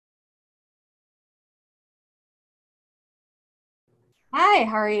Hi,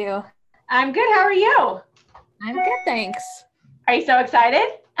 how are you? I'm good. How are you? I'm good, thanks. Are you so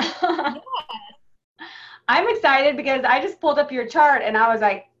excited? Yeah. I'm excited because I just pulled up your chart and I was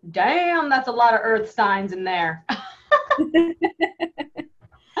like, damn, that's a lot of earth signs in there.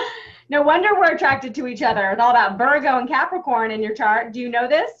 No wonder we're attracted to each other with all that Virgo and Capricorn in your chart. Do you know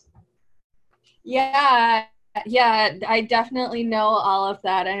this? Yeah, yeah, I definitely know all of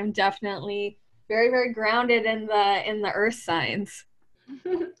that. I am definitely very, very grounded in the earth signs.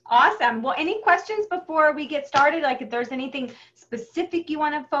 Awesome. Well, any questions before we get started? Like if there's anything specific you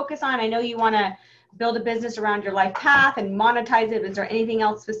want to focus on, I know you want to build a business around your life path and monetize it. Is there anything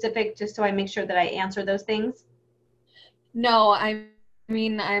else specific just so I make sure that I answer those things? No, I'm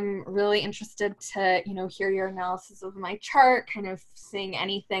really interested to, hear your analysis of my chart, kind of seeing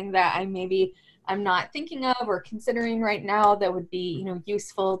anything that I'm not thinking of or considering right now that would be,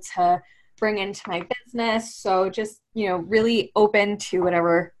 useful to bring into my business. So just, really open to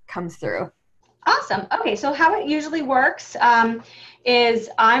whatever comes through. Awesome. Okay, so how it usually works is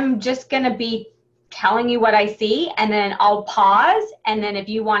I'm just going to be telling you what I see, and then I'll pause. And then if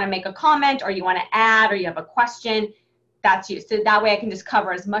you want to make a comment or you want to add or you have a question, that's you. So that way I can just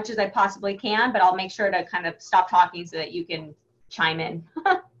cover as much as I possibly can, but I'll make sure to kind of stop talking so that you can chime in.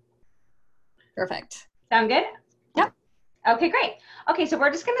 Perfect. Sound good? Yep. Okay, great. Okay, so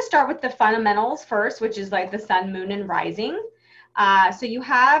we're just going to start with the fundamentals first, which is like the sun, moon, and rising. So you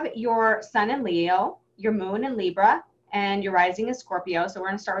have your sun in Leo, your moon in Libra, and your rising is Scorpio. So we're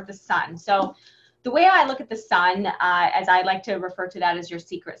going to start with the sun. So the way I look at the sun, as I like to refer to that as your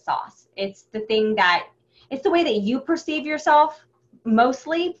secret sauce. It's the way that you perceive yourself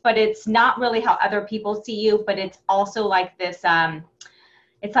mostly, but it's not really how other people see you, but it's also like this,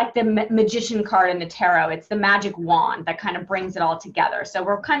 it's like the magician card in the tarot. It's the magic wand that kind of brings it all together. So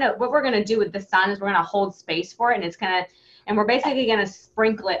what we're going to do with the sun is we're going to hold space for it, and we're basically going to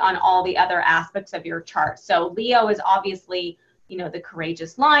sprinkle it on all the other aspects of your chart. So Leo is obviously, the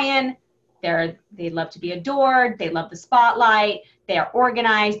courageous lion. They love to be adored. They love the spotlight. They are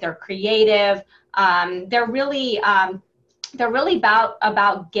organized. They're creative. They're really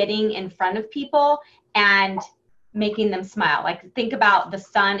about getting in front of people and making them smile. Like think about the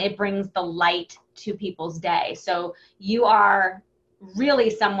sun, it brings the light to people's day. So you are really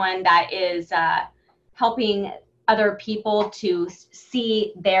someone that is helping other people to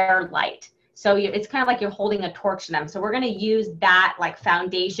see their light. So it's kind of like you're holding a torch to them. So we're going to use that like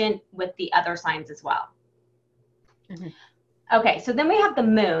foundation with the other signs as well. Mhm. Okay, so then we have the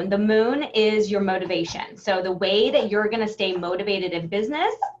moon. The moon is your motivation. So the way that you're going to stay motivated in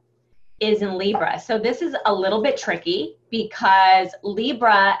business is in Libra. So this is a little bit tricky because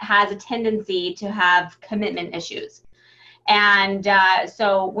Libra has a tendency to have commitment issues. And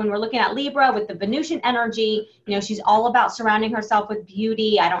so when we're looking at Libra with the Venusian energy, she's all about surrounding herself with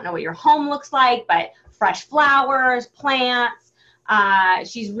beauty. I don't know what your home looks like, but fresh flowers, plants.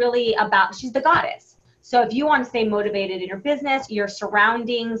 She's the goddess. So if you want to stay motivated in your business, your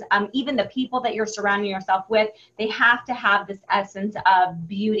surroundings, even the people that you're surrounding yourself with, they have to have this essence of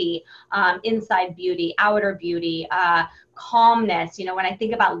beauty, inside beauty, outer beauty, calmness. When I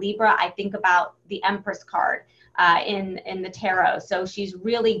think about Libra, I think about the Empress card in the tarot. So she's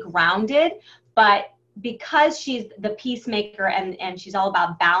really grounded, but because she's the peacemaker and she's all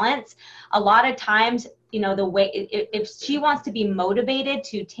about balance, a lot of times, the way if she wants to be motivated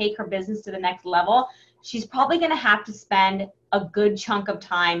to take her business to the next level, she's probably going to have to spend a good chunk of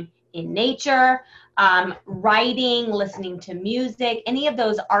time in nature, writing, listening to music, any of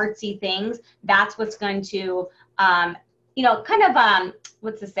those artsy things. That's what's going to,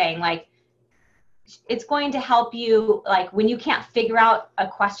 what's the saying? Like, it's going to help you, like when you can't figure out a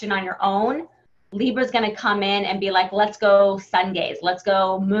question on your own, Libra's going to come in and be like, let's go sun gaze, let's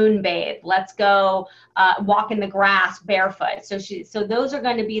go moon bathe, let's go walk in the grass barefoot. So those are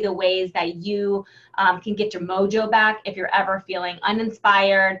going to be the ways that you can get your mojo back if you're ever feeling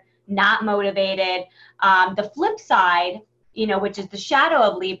uninspired, not motivated. The flip side, which is the shadow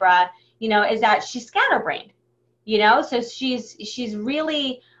of Libra, is that she's scatterbrained. So she's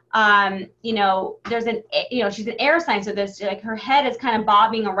really, she's an air sign, so there's like her head is kind of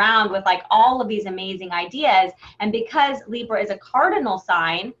bobbing around with like all of these amazing ideas. And because Libra is a cardinal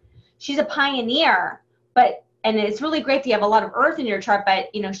sign, she's a pioneer. And it's really great that you have a lot of earth in your chart, but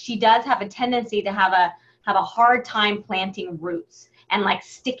she does have a tendency to have a hard time planting roots and like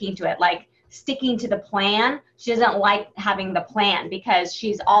sticking to it, like sticking to the plan. She doesn't like having the plan because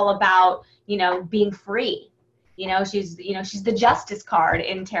she's all about being free. She's the justice card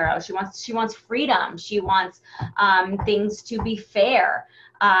in tarot. She wants freedom. She wants things to be fair.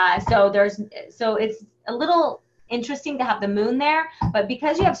 So it's a little interesting to have the moon there, but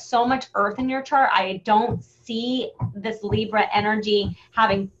because you have so much earth in your chart, I don't see this Libra energy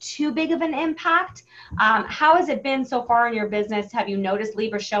having too big of an impact. How has it been so far in your business? Have you noticed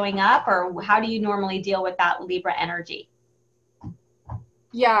Libra showing up, or how do you normally deal with that Libra energy?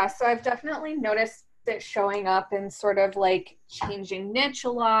 Yeah, so I've definitely noticed it showing up and sort of like changing niche a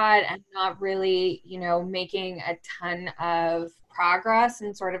lot and not really, making a ton of progress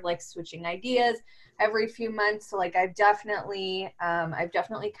and sort of like switching ideas every few months. So like I've definitely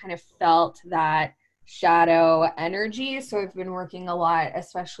kind of felt that shadow energy. So I've been working a lot,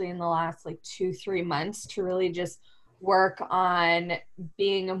 especially in the last like 2-3 months, to really just work on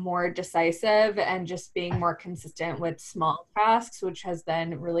being more decisive and just being more consistent with small tasks, which has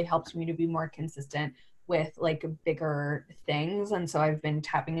then really helped me to be more consistent with like bigger things. And so I've been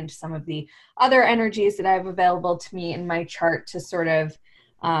tapping into some of the other energies that I have available to me in my chart to sort of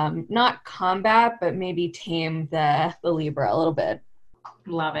not combat, but maybe tame the Libra a little bit.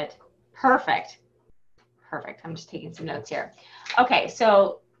 Love it. Perfect. Perfect. I'm just taking some notes here. Okay,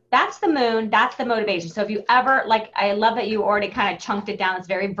 so that's the moon. That's the motivation. So if you ever, like, I love that you already kind of chunked it down. It's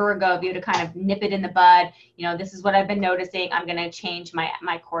very Virgo of you to kind of nip it in the bud. This is what I've been noticing. I'm going to change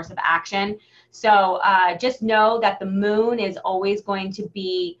my course of action. So just know that the moon is always going to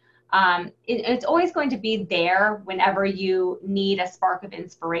be, it's always going to be there whenever you need a spark of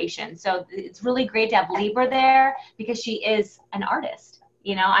inspiration. So it's really great to have Libra there because she is an artist.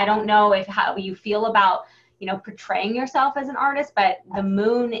 I don't know how you feel about portraying yourself as an artist, but the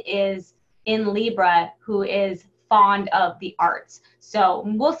moon is in Libra, who is fond of the arts. So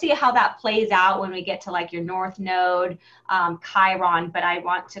we'll see how that plays out when we get to like your North Node, Chiron. But I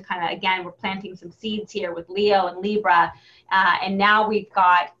want to kind of, again, we're planting some seeds here with Leo and Libra. And now we've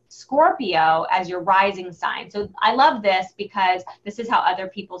got Scorpio as your rising sign. So I love this because this is how other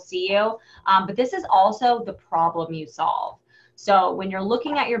people see you. But this is also the problem you solve. So when you're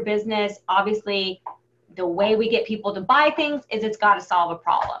looking at your business, obviously, the way we get people to buy things is it's got to solve a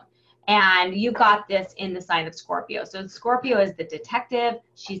problem. And you got this in the sign of Scorpio. So Scorpio is the detective.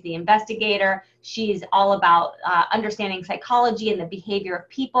 She's the investigator. She's all about understanding psychology and the behavior of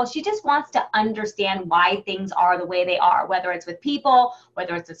people. She just wants to understand why things are the way they are, whether it's with people,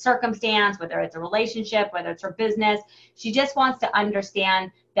 whether it's a circumstance, whether it's a relationship, whether it's her business. She just wants to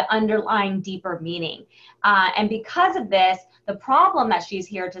understand the underlying deeper meaning. And because of this, the problem that she's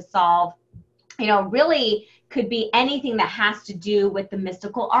here to solve really could be anything that has to do with the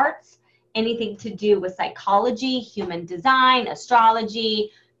mystical arts, anything to do with psychology, human design, astrology,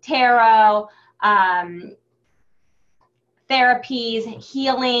 tarot, therapies,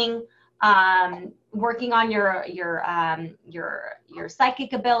 healing, working on your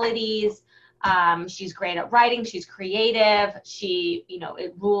psychic abilities. She's great at writing. She's creative.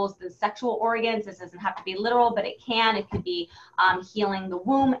 It rules the sexual organs. This doesn't have to be literal, but it can. It could be healing the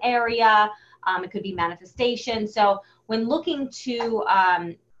womb area. It could be manifestation. So when looking to,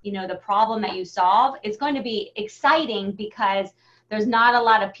 the problem that you solve, it's going to be exciting because there's not a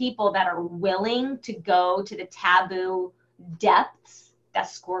lot of people that are willing to go to the taboo depths that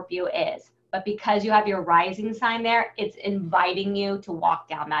Scorpio is. But because you have your rising sign there, it's inviting you to walk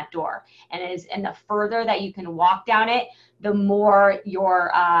down that door. And the further that you can walk down it, the more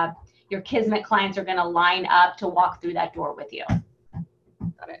your Kismet clients are going to line up to walk through that door with you.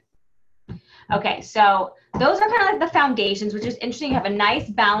 Got it. Okay, so those are kind of like the foundations, which is interesting. You have a nice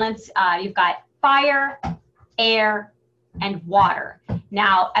balance. You've got fire, air, and water.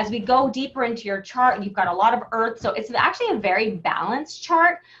 Now, as we go deeper into your chart, you've got a lot of earth. So it's actually a very balanced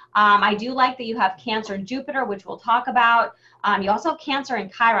chart. I do like that you have Cancer and Jupiter, which we'll talk about. You also have Cancer and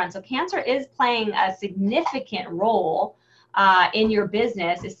Chiron. So Cancer is playing a significant role in your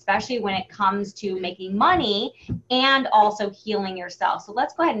business, especially when it comes to making money and also healing yourself. So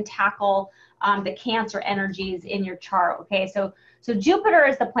let's go ahead and tackle the Cancer energies in your chart. Okay, so Jupiter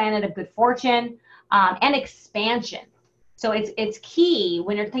is the planet of good fortune and expansion. So it's key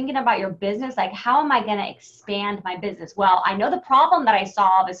when you're thinking about your business, like, how am I going to expand my business? Well, I know the problem that I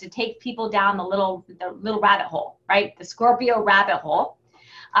solve is to take people down the little rabbit hole, right? The Scorpio rabbit hole,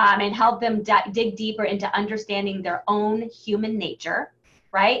 and help them dig deeper into understanding their own human nature,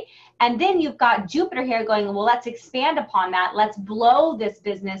 right? And then you've got Jupiter here going, well, let's expand upon that. Let's blow this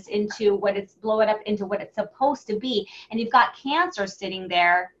business blow it up into what it's supposed to be. And you've got Cancer sitting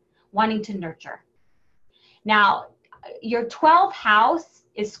there wanting to nurture. Now, your 12th house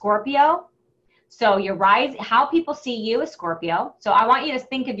is Scorpio. So your how people see you is Scorpio. So I want you to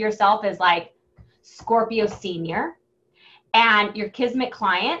think of yourself as like Scorpio senior, and your Kismet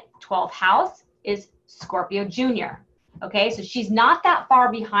client, 12th house, is Scorpio junior. Okay, so she's not that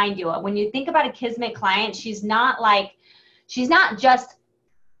far behind you. When you think about a Kismet client, she's not just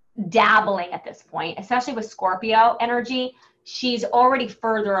dabbling at this point, especially with Scorpio energy. She's already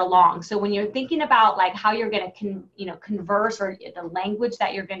further along. So when you're thinking about like how you're going to converse, or the language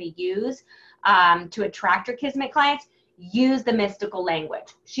that you're going to use to attract your Kismet clients, use the mystical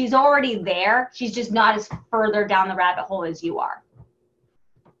language. She's already there. She's just not as further down the rabbit hole as you are.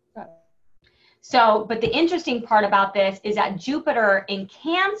 So, but the interesting part about this is that Jupiter in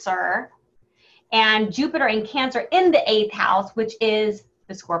Cancer, and Jupiter in Cancer in the 8th house, which is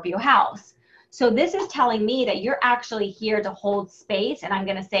the Scorpio house. So this is telling me that you're actually here to hold space, and I'm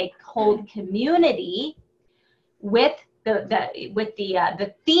going to say hold community with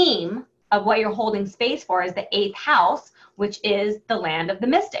the theme of what you're holding space for is the 8th house, which is the land of the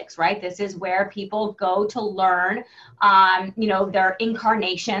mystics, right? This is where people go to learn, their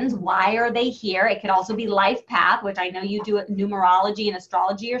incarnations. Why are they here? It could also be life path, which I know you do numerology and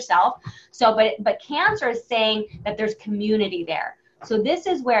astrology yourself. So, but Cancer is saying that there's community there. So this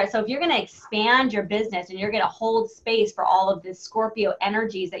is where, so if you're going to expand your business and you're going to hold space for all of this Scorpio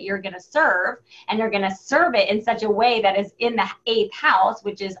energies that you're going to serve, and you're going to serve it in such a way that is in the 8th house,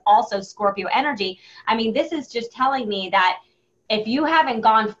 which is also Scorpio energy. I mean, this is just telling me that if you haven't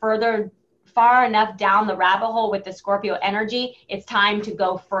gone far enough down the rabbit hole with the Scorpio energy, it's time to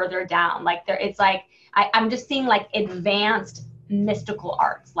go further down. Like it's like, I'm just seeing like advanced mystical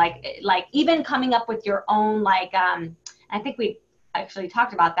arts, like even coming up with your own, I think we actually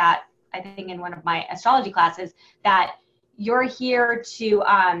talked about that, I think in one of my astrology classes, that you're here to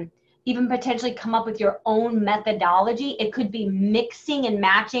even potentially come up with your own methodology. It could be mixing and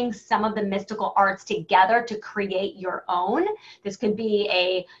matching some of the mystical arts together to create your own. This could be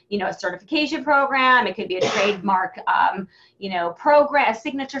a certification program. It could be a trademark, program, a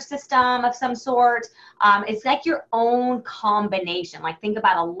signature system of some sort. It's like your own combination. Like think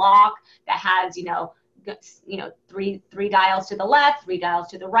about a lock that has, three dials to the left, 3 dials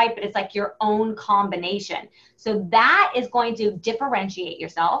to the right, but it's like your own combination. So that is going to differentiate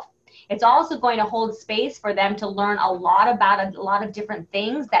yourself. It's also going to hold space for them to learn a lot about a lot of different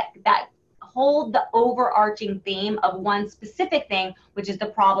things that hold the overarching theme of one specific thing, which is the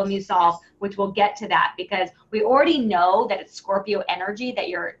problem you solve, which we'll get to that, because we already know that it's Scorpio energy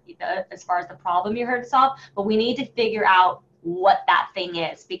that as far as the problem you're here to solve, but we need to figure out what that thing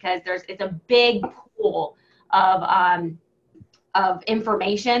is, because it's a big pool of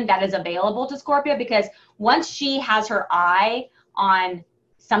information that is available to Scorpio, because once she has her eye on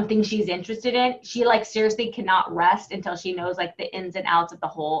something she's interested in, she seriously cannot rest until she knows the ins and outs of the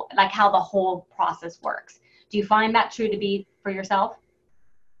whole, how the whole process works. Do you find that true to be for yourself?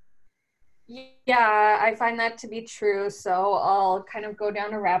 Yeah, I find that to be true. So I'll kind of go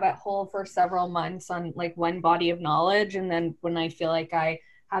down a rabbit hole for several months on one body of knowledge. And then when I feel like I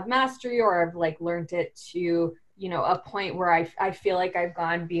have mastery, or I've learned it to, a point where I feel like I've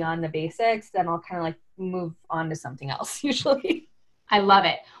gone beyond the basics, then I'll kind of move on to something else usually. I love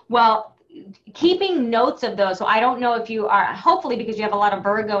it. Well, keeping notes of those. So I don't know if you are, hopefully because you have a lot of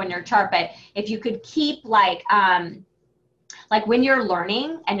Virgo in your chart, but if you could keep when you're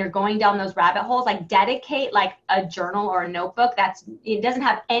learning and you're going down those rabbit holes, dedicate a journal or a notebook it doesn't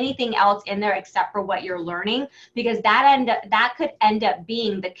have anything else in there except for what you're learning, because that could end up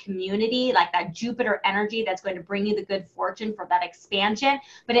being the community, that Jupiter energy that's going to bring you the good fortune for that expansion.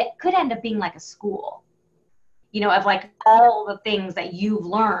 But it could end up being like a school, of all the things that you've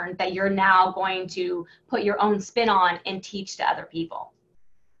learned that you're now going to put your own spin on and teach to other people.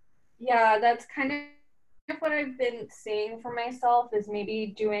 Yeah, that's kind of what I've been seeing for myself, is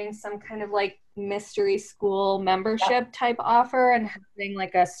maybe doing some kind of mystery school membership type offer, and having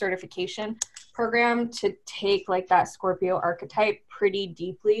a certification program to take that Scorpio archetype pretty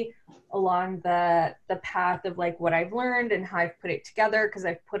deeply along the path of what I've learned and how I've put it together, because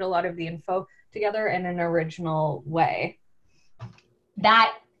I've put a lot of the info together in an original way.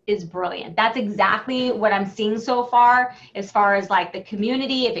 That is brilliant. That's exactly what I'm seeing so far, as far as the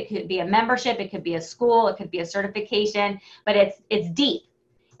community. If it could be a membership, it could be a school, it could be a certification, but it's deep,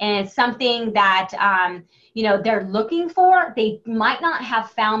 and it's something that they're looking for. They might not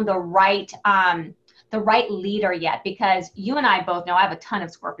have found the right leader yet, because you and I both know I have a ton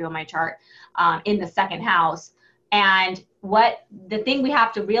of Scorpio in my chart in the 2nd house. And the thing we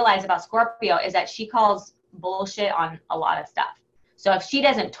have to realize about Scorpio is that she calls bullshit on a lot of stuff. So if she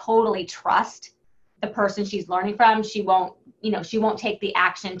doesn't totally trust the person she's learning from, she won't take the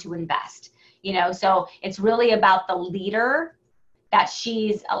action to invest, So it's really about the leader that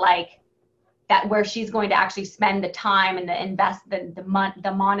she's that where she's going to actually spend the time and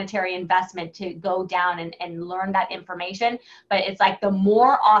the monetary investment to go down and learn that information. But it's like the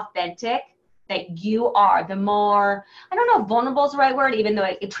more authentic that you are, the more, I don't know if vulnerable is the right word, even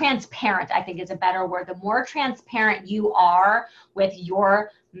though transparent, I think is a better word. The more transparent you are with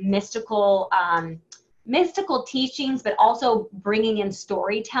your mystical teachings, but also bringing in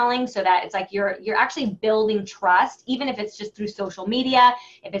storytelling, so that it's like you're actually building trust, even if it's just through social media,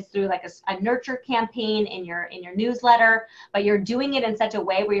 if it's through like a nurture campaign in your newsletter, but you're doing it in such a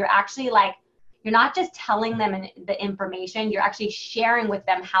way where you're actually like, you're not just telling them the information, you're actually sharing with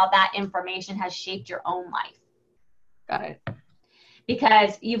them how that information has shaped your own life. Got it.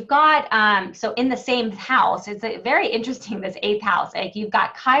 Because you've got, so in the same house, it's very interesting, this 8th house, like you've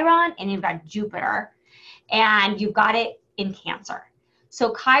got Chiron and you've got Jupiter, and you've got it in Cancer.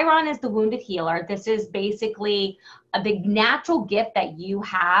 So Chiron is the wounded healer. This is basically the natural gift that you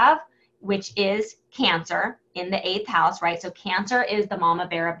have, which is Cancer in the 8th house, right? So Cancer is the mama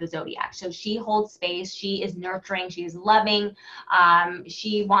bear of the zodiac. So she holds space. She is nurturing. She is loving.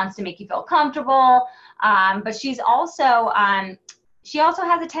 She wants to make you feel comfortable. But she also has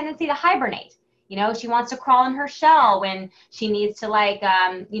a tendency to hibernate. You know, she wants to crawl in her shell when she needs to, like,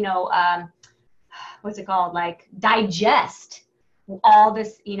 what's it called? Like, digest all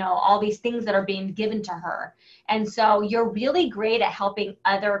this, all these things that are being given to her. And so you're really great at helping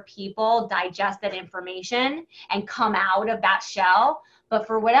other people digest that information and come out of that shell. But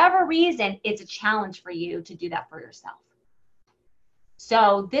for whatever reason, it's a challenge for you to do that for yourself.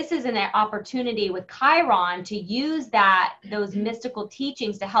 So this is an opportunity with Chiron to use those mystical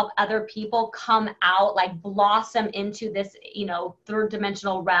teachings to help other people come out, like blossom into this, 3rd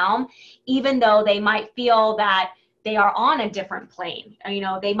dimensional realm, even though they might feel that they are on a different plane.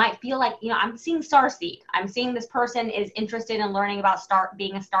 They might feel like, I'm seeing starseed. I'm seeing this person is interested in learning about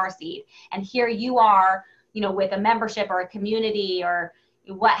being a starseed. And here you are, with a membership or a community or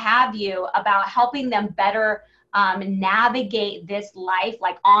what have you, about helping them better navigate this life,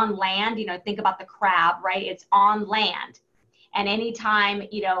 like on land. Think about the crab, right? It's on land. And anytime,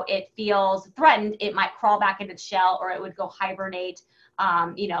 it feels threatened, it might crawl back into its shell, or it would go hibernate,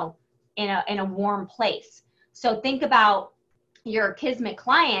 in a warm place. So think about your Kismet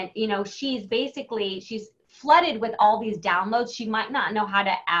client, she's flooded with all these downloads. She might not know how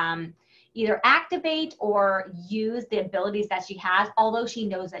to either activate or use the abilities that she has, although she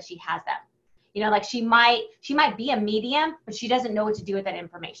knows that she has them. Like she might be a medium, but she doesn't know what to do with that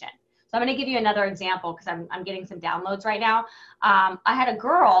information. So I'm going to give you another example because I'm getting some downloads right now. I had a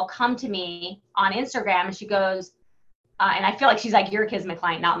girl come to me on Instagram, and she goes, and I feel like she's like your Kismet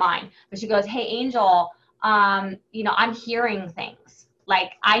client, not mine, but she goes, "Hey, Angel, I'm hearing things.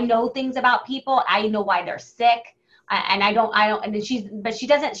 Like, I know things about people. I know why they're sick. And I don't, and she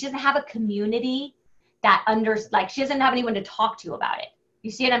doesn't have a community that she doesn't have anyone to talk to about it. You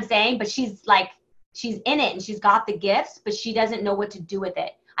see what I'm saying? But she's in it and she's got the gifts, but she doesn't know what to do with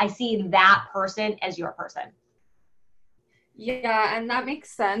it. I see that person as your person." Yeah, and that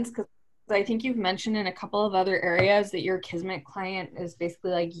makes sense, because I think you've mentioned in a couple of other areas that your Kismet client is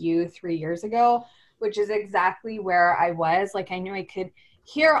basically like you 3 years ago, which is exactly where I was. Like, I knew I could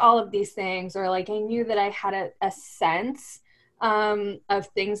hear all of these things, or like I knew that I had a sense of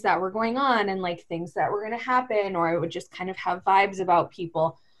things that were going on and like things that were going to happen, or I would just kind of have vibes about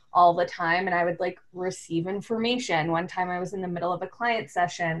people all the time, and I would like receive information. One time I was in the middle of a client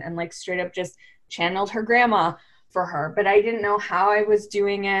session and like straight up just channeled her grandma for her, but I didn't know how I was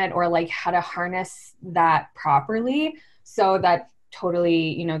doing it or like how to harness that properly. So that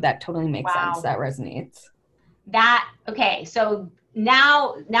totally makes sense. That resonates. Okay, so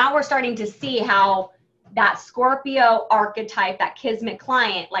now we're starting to see how that Scorpio archetype, that Kismet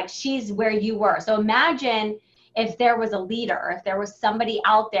client, like she's where you were. So imagine if there was a leader, if there was somebody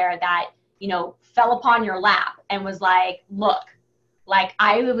out there that, fell upon your lap and was like, "Look, like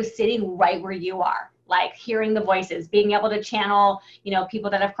I was sitting right where you are, like hearing the voices, being able to channel, people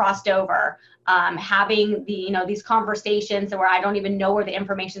that have crossed over, having these conversations where I don't even know where the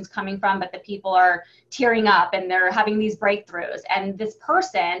information's coming from, but the people are tearing up and they're having these breakthroughs. And this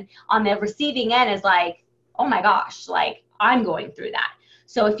person on the receiving end is like, oh my gosh, like I'm going through that."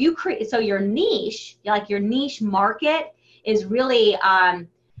 So if you so your niche, like your niche market is really,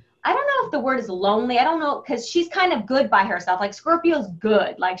 I don't know if the word is lonely. I don't know, because she's kind of good by herself. Like Scorpio's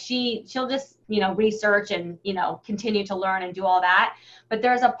good. Like she'll just, research and, continue to learn and do all that. But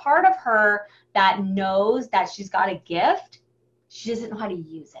there's a part of her that knows that she's got a gift. She doesn't know how to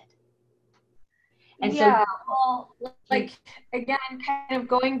use it. And yeah, well, like, again, kind of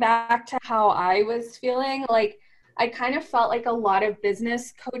going back to how I was feeling, like I kind of felt like a lot of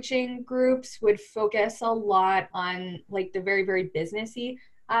business coaching groups would focus a lot on like the very, very businessy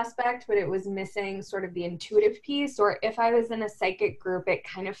aspect, but it was missing sort of the intuitive piece. Or if I was in a psychic group, it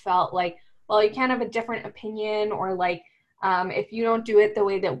kind of felt like, well, you can't have a different opinion, or like, if you don't do it the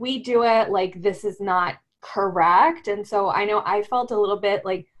way that we do it, like this is not correct. And so I know I felt a little bit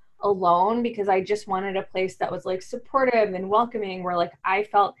like alone because I just wanted a place that was like supportive and welcoming, where like I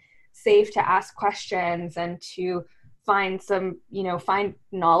felt safe to ask questions and to find some, find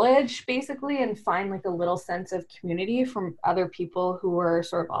knowledge basically, and find like a little sense of community from other people who were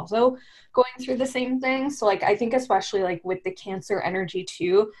sort of also going through the same thing. So like I think especially like with the Cancer energy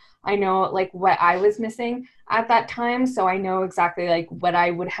too, I know like what I was missing at that time. So I know exactly like what I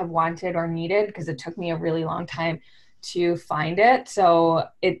would have wanted or needed, because it took me a really long time to find it. So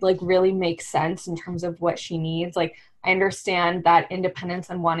it like really makes sense in terms of what she needs. Like I understand that independence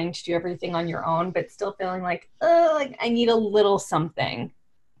and wanting to do everything on your own, but still feeling like, oh, like I need a little something.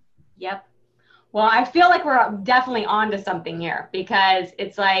 Yep. Well, I feel like we're definitely onto something here, because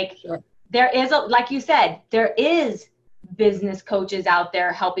it's like, Sure. there is like you said, there is business coaches out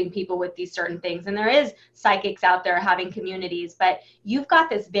there helping people with these certain things, and there is psychics out there having communities, but you've got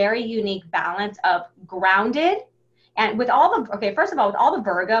this very unique balance of grounded, and with all the, okay, first of all, with all the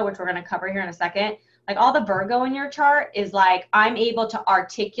Virgo, which we're going to cover here in a second, like all the Virgo in your chart is like, I'm able to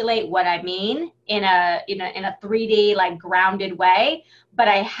articulate what I mean in a 3D like grounded way, but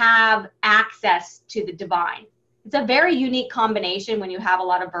I have access to the divine. It's a very unique combination when you have a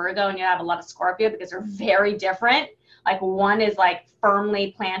lot of Virgo and you have a lot of Scorpio, because they're very different. Like one is like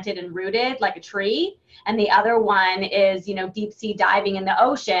firmly planted and rooted like a tree, and the other one is, deep sea diving in the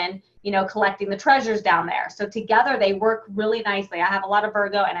ocean, collecting the treasures down there. So together they work really nicely. I have a lot of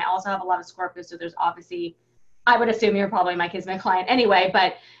Virgo and I also have a lot of Scorpio. So there's obviously, I would assume you're probably my Kismet client anyway,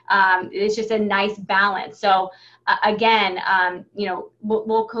 but it's just a nice balance. So again,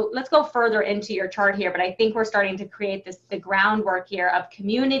 let's go further into your chart here, but I think we're starting to create the groundwork here of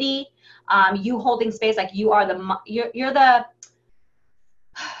community, you holding space, like you are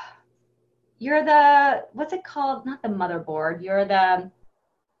you're the, what's it called? Not the motherboard.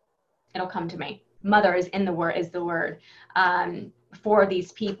 It'll come to me. Mother is the word for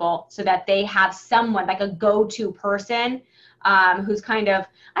these people, so that they have someone like a go-to person who's kind of,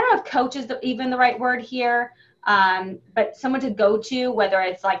 I don't know if coach is even the right word here, but someone to go to, whether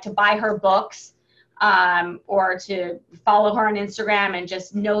it's like to buy her books or to follow her on Instagram and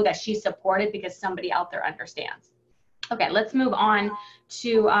just know that she's supported because somebody out there understands. Okay, let's move on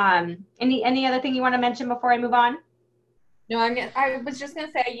to any other thing you want to mention before I move on? No, I was just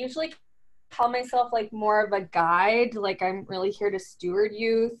gonna say I usually call myself like more of a guide. Like I'm really here to steward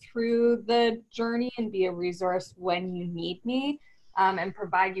you through the journey and be a resource when you need me, and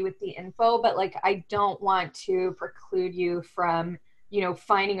provide you with the info. But like I don't want to preclude you from,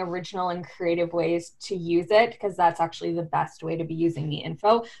 finding original and creative ways to use it, because that's actually the best way to be using the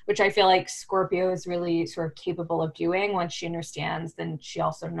info, which I feel like Scorpio is really sort of capable of doing. Once she understands, then she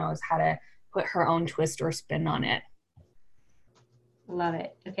also knows how to put her own twist or spin on it. Love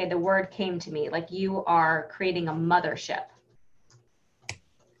it. Okay, the word came to me, like you are creating a mothership.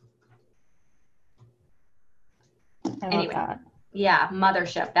 Anyway, yeah,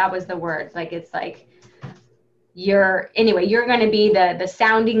 mothership. That was the word. Like it's like you're going to be the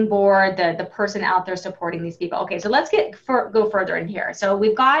sounding board, the person out there supporting these people. Okay, so let's go further in here. So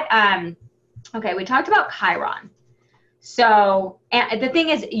we've got okay, we talked about Chiron. So, and the thing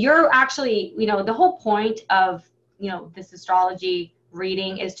is, you're actually, the whole point of this astrology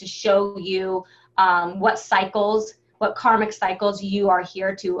reading is to show you what karmic cycles you are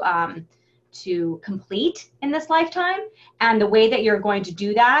here to complete in this lifetime. And the way that you're going to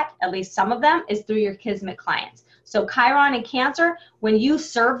do that, at least some of them, is through your Kismet clients. So Chiron and Cancer, when you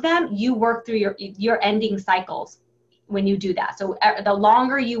serve them, you work through your ending cycles when you do that. So the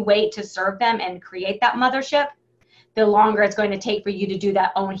longer you wait to serve them and create that mothership, the longer it's going to take for you to do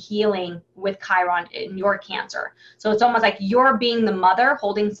that own healing with Chiron in your Cancer. So it's almost like you're being the mother,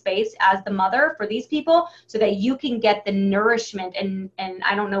 holding space as the mother for these people, so that you can get the nourishment. And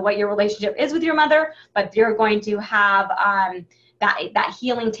I don't know what your relationship is with your mother, but you're going to have that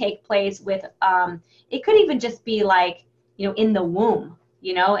healing take place with, it could even just be like, in the womb.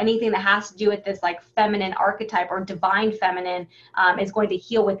 Anything that has to do with this like feminine archetype or divine feminine is going to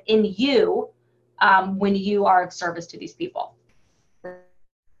heal within you when you are of service to these people.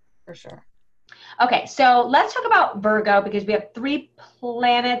 For sure. Okay, so let's talk about Virgo, because we have 3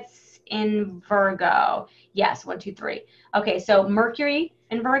 planets in Virgo. Yes, 1, 2, 3. Okay, so Mercury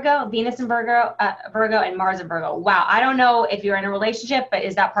in Virgo, Venus in Virgo, and Mars in Virgo. Wow, I don't know if you're in a relationship, but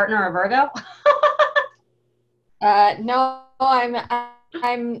is that partner a Virgo? No,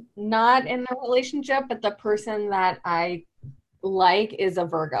 I'm not in a relationship, but the person that I like is a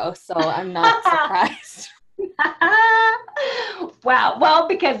Virgo, so I'm not surprised. Wow. Well,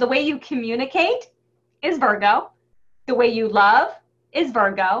 because the way you communicate is Virgo, the way you love is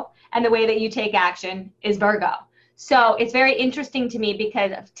Virgo, and the way that you take action is Virgo. So it's very interesting to me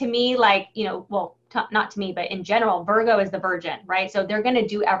because to me, like, well, not to me, but in general, Virgo is the virgin, right? So they're going to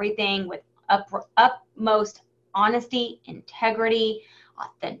do everything with utmost honesty, integrity,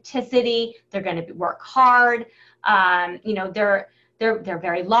 authenticity. They're going to work hard. They're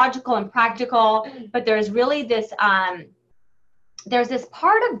very logical and practical, but there's really this there's this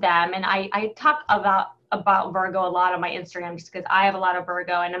part of them, and I talk about Virgo a lot on my Instagram just because I have a lot of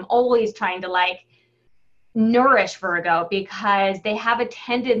Virgo, and I'm always trying to like nourish Virgo because they have a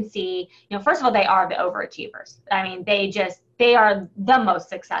tendency, first of all, they are the overachievers. I mean, they are the most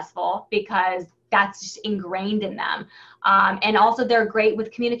successful because that's just ingrained in them. And also they're great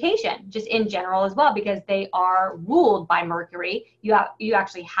with communication just in general as well, because they are ruled by Mercury. You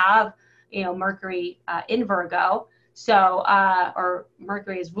actually have, Mercury in Virgo. So, or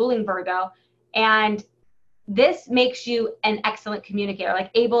Mercury is ruling Virgo. And this makes you an excellent communicator,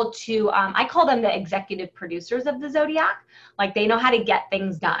 like able to, I call them the executive producers of the zodiac. Like they know how to get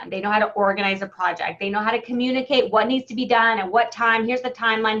things done. They know how to organize a project. They know how to communicate what needs to be done at what time. Here's the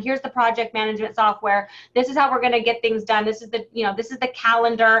timeline. Here's the project management software. This is how we're going to get things done. This is this is the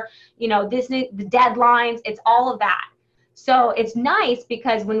calendar, the deadlines. It's all of that. So it's nice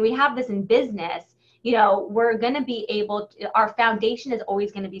because when we have this in business, we're going to be able to, our foundation is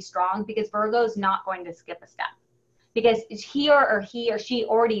always going to be strong because Virgo's not going to skip a step, because he or she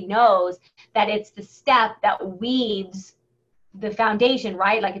already knows that it's the step that weaves the foundation,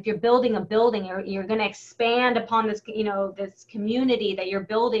 right? Like if you're building a building, you're going to expand upon this, this community that you're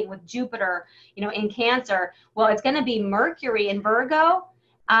building with Jupiter, in Cancer. Well, it's going to be Mercury in Virgo,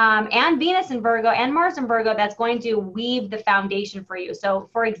 and Venus in Virgo and Mars in Virgo that's going to weave the foundation for you. So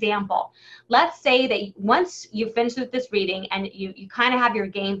for example, let's say that once you finish with this reading and you kind of have your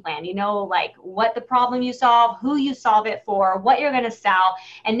game plan, like what the problem you solve, who you solve it for, what you're going to sell,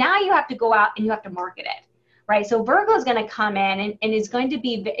 and now you have to go out and you have to market it, right? So Virgo is going to come in and is going to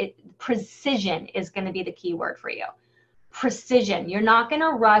be, precision is going to be the key word for you. Precision. You're not going to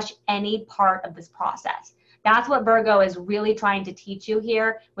rush any part of this process. That's what Virgo is really trying to teach you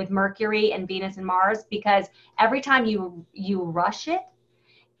here with Mercury and Venus and Mars, because every time you rush it,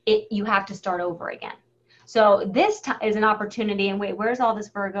 you have to start over again. So this is an opportunity. And wait, where's all this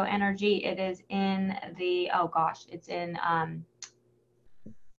Virgo energy? It is in the, oh gosh, it's in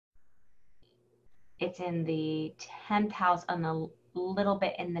the 10th house and a little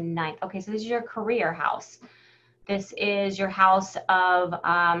bit in the 9th. Okay, so this is your career house. This is your house of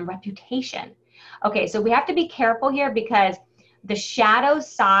reputation. Okay, so we have to be careful here because the shadow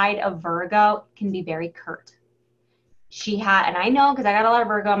side of Virgo can be very curt. And I know because I got a lot of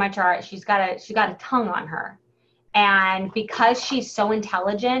Virgo on my chart, she's got a tongue on her. And because she's so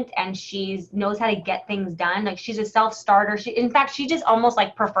intelligent and she knows how to get things done, like she's a self-starter. In fact, she just almost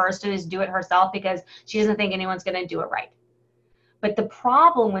like prefers to just do it herself because she doesn't think anyone's going to do it right. But the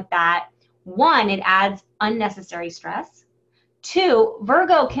problem with that, one, it adds unnecessary stress. Two,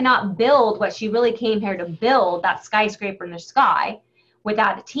 Virgo cannot build what she really came here to build, that skyscraper in the sky,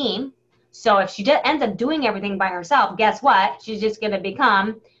 without a team. So if she just ends up doing everything by herself, guess what? She's just going to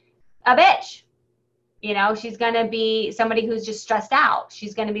become a bitch. She's going to be somebody who's just stressed out.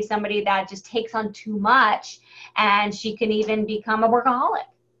 She's going to be somebody that just takes on too much, and she can even become a workaholic.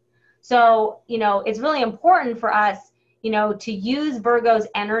 So, it's really important for us, to use Virgo's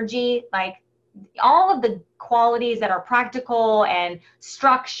energy, like all of the qualities that are practical and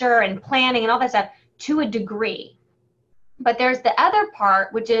structure and planning and all that stuff to a degree. But there's the other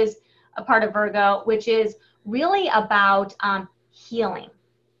part, which is a part of Virgo, which is really about healing.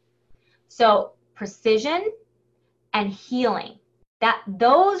 So precision and healing,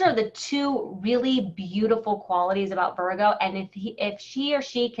 those are the two really beautiful qualities about Virgo. And if she or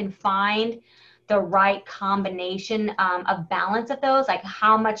she can find the right combination of balance of those, like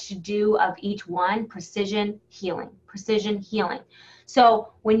how much to do of each one, precision, healing.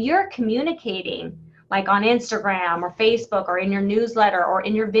 So when you're communicating, like on Instagram or Facebook or in your newsletter or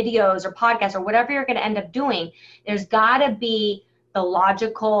in your videos or podcasts or whatever you're going to end up doing, there's got to be the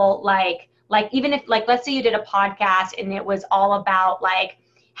logical, like even if, like, let's say you did a podcast and it was all about like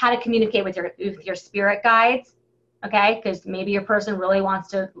how to communicate with your spirit guides, okay? Because maybe your person really wants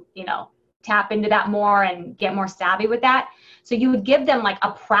to, tap into that more and get more savvy with that. So you would give them like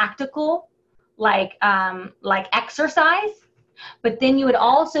a practical, like exercise But then you would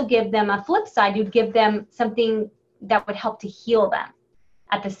also give them a flip side. You'd give them something that would help to heal them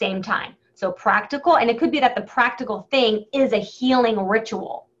at the same time. So practical, and it could be that the practical thing is a healing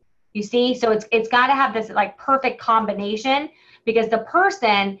ritual. You see, so it's got to have this like perfect combination, because the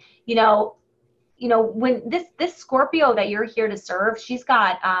person, when this Scorpio that you're here to serve, she's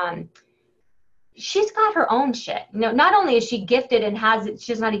got her own shit. Not only is she gifted and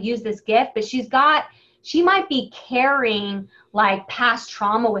she doesn't know how to use this gift, but she might be carrying like past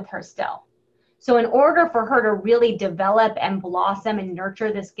trauma with her still. So in order for her to really develop and blossom and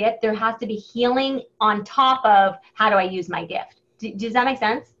nurture this gift, there has to be healing on top of how do I use my gift. Does that make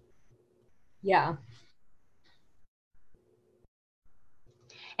sense? Yeah.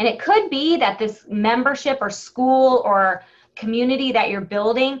 And it could be that this membership or school or community that you're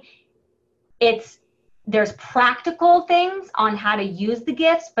building, there's practical things on how to use the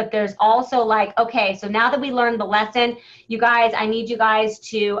gifts, but there's also like, okay, so now that we learned the lesson, you guys, I need you guys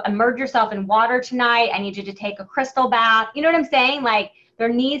to immerse yourself in water tonight. I need you to take a crystal bath. You know what I'm saying? Like there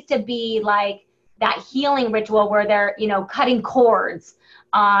needs to be like that healing ritual where they're, cutting cords.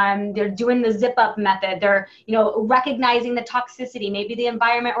 They're doing the zip up method. They're, recognizing the toxicity, maybe the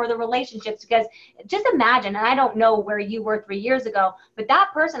environment or the relationships, because just imagine, and I don't know where you were 3 years ago, but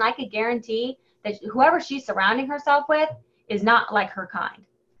that person, I could guarantee that whoever she's surrounding herself with is not like her kind.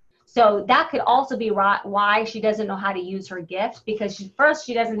 So that could also be why she doesn't know how to use her gift, because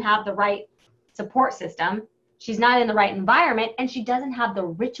she doesn't have the right support system. She's not in the right environment, and she doesn't have the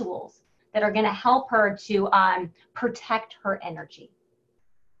rituals that are going to help her to protect her energy.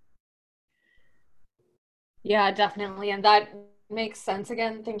 Yeah, definitely. And that makes sense.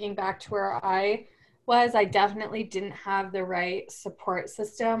 Again, thinking back to where I definitely didn't have the right support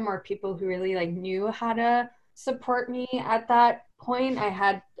system or people who really like knew how to support me at that point.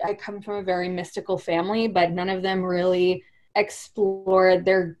 I come from a very mystical family, but none of them really explored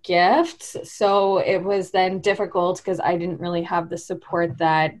their gifts. So it was then difficult because I didn't really have the support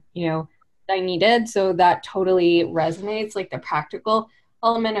that, I needed. So that totally resonates, like the practical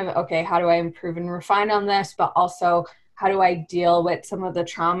element of, okay, how do I improve and refine on this, but also how do I deal with some of the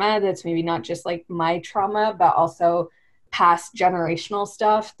trauma that's maybe not just like my trauma, but also past generational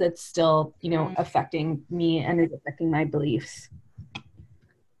stuff that's still, affecting me and is affecting my beliefs.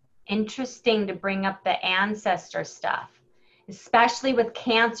 Interesting to bring up the ancestor stuff, especially with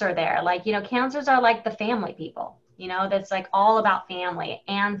Cancer there. Like, Cancers are like the family people, that's like all about family,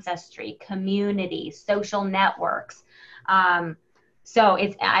 ancestry, community, social networks. So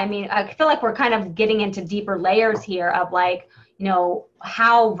I feel like we're kind of getting into deeper layers here of like,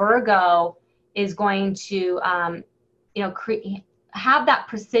 how Virgo is going to, have that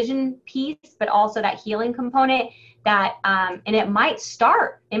precision piece, but also that healing component that, and it might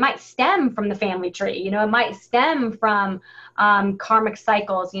stem from the family tree, it might stem from karmic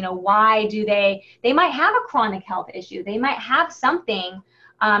cycles. Why do they might have a chronic health issue. They might have something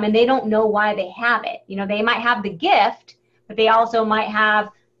and they don't know why they have it. They might have the gift, but they also might have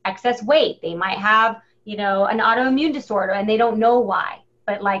excess weight. They might have, an autoimmune disorder and they don't know why.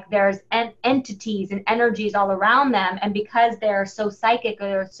 But like there's entities and energies all around them. And because they're so psychic,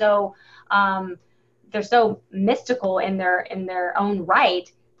 or they're so mystical in their own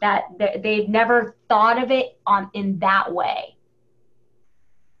right, that they've never thought of it in that way.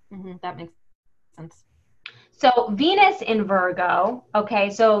 Mm-hmm, that makes sense. So Venus in Virgo, okay,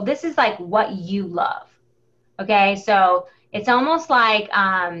 so this is like what you love. Okay, so it's almost like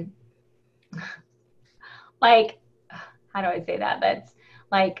how do I say that? That's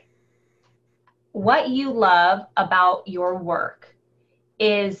like what you love about your work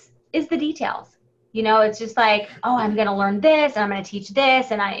is the details. It's just like, oh, I'm going to learn this and I'm going to teach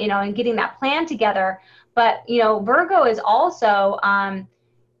this, and and getting that plan together. But, Virgo is also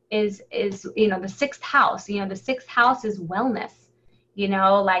is the sixth house. The sixth house is wellness.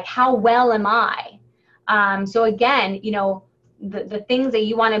 Like how well am I? So again, the things that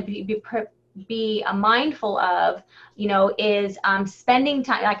you want to be mindful of, is spending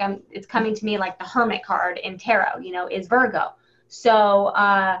time. Like it's coming to me like the Hermit card in tarot, is Virgo. So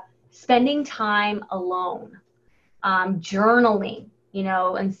spending time alone, journaling,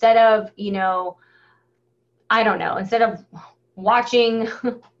 instead of, I don't know, instead of watching,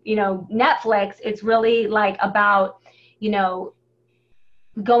 Netflix, it's really like about,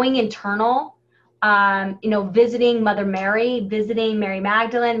 going internal, visiting Mother Mary, visiting Mary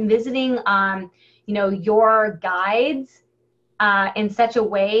Magdalene, visiting, your guides in such a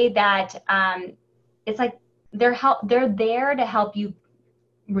way that it's like they're there to help you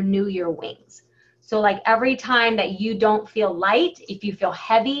renew your wings. So like every time that you don't feel light, if you feel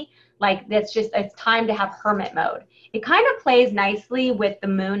heavy, like it's time to have hermit mode. it kind of plays nicely with the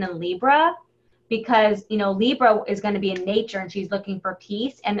moon and Libra, because, you know, Libra is going to be in nature and she's looking for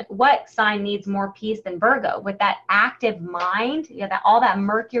peace. And what sign needs more peace than Virgo? With that active mind, you know, that all that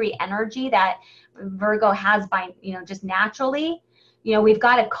Mercury energy that Virgo has by, you know, just naturally, you know, we've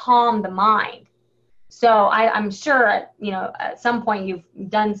got to calm the mind. So I'm sure, you know, at some point you've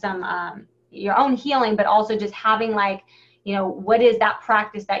done some your own healing, but also just having like, you know, what is that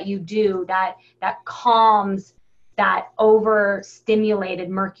practice that you do that calms that overstimulated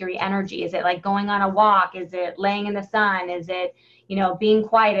Mercury energy? Is it like going on a walk? Is it laying in the sun? Is it, you know, being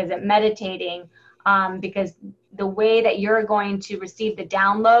quiet? Is it meditating? Because the way that you're going to receive the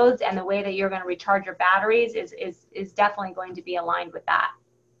downloads and the way that you're going to recharge your batteries is definitely going to be aligned with that.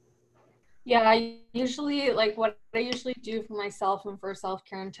 Yeah, I usually like what I usually do for myself and for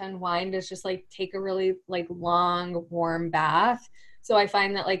self-care and to unwind is just like take a really like long warm bath. So I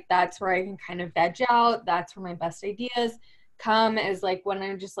find that like that's where I can kind of veg out. That's where my best ideas come, is like when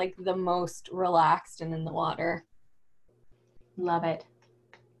I'm just like the most relaxed and in the water. Love it.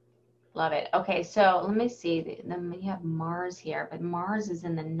 Love it. Okay, so let me see. Then we have Mars here, but Mars is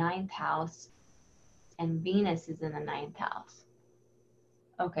in the ninth house and Venus is in the ninth house.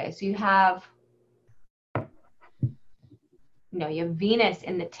 Okay, so you have Venus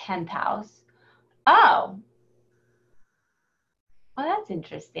in the 10th house. Oh, well, that's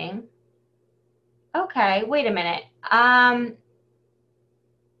interesting. Okay, wait a minute. Have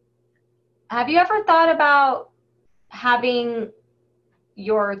you ever thought about having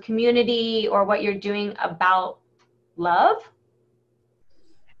your community or what you're doing about love?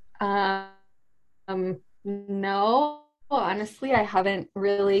 No, honestly, I haven't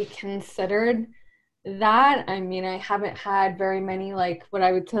really considered that. I mean, I haven't had very many like what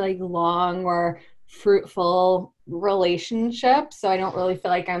I would say like long or fruitful relationships, so I don't really feel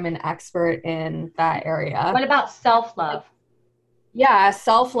like I'm an expert in that area. What about self-love? Yeah,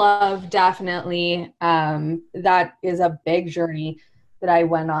 self-love definitely. That is a big journey that I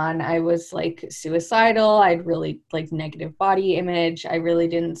went on. I was like suicidal. I'd really like negative body image. I really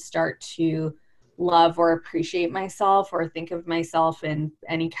didn't start to love or appreciate myself or think of myself in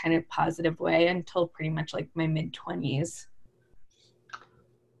any kind of positive way until pretty much like my mid 20s.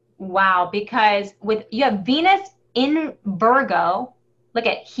 Wow, because with you have Venus in Virgo, look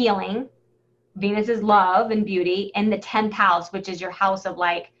at healing. Venus is love and beauty in the 10th house, which is your house of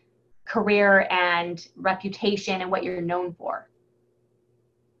like career and reputation and what you're known for.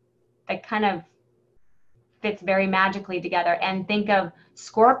 That kind of fits very magically together. And think of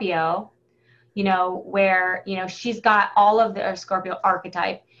Scorpio, you know, where, you know, she's got all of the, or Scorpio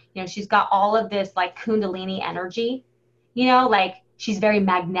archetype, you know, she's got all of this like Kundalini energy, you know, like she's very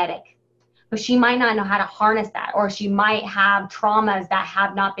magnetic, but she might not know how to harness that, or she might have traumas that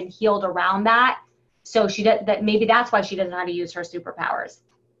have not been healed around that. So she does that. Maybe that's why she doesn't know how to use her superpowers.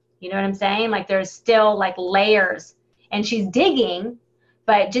 You know what I'm saying? Like there's still like layers and she's digging,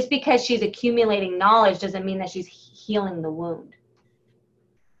 but just because she's accumulating knowledge doesn't mean that she's healing the wound.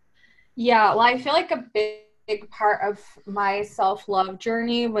 Yeah, well, I feel like a big part of my self-love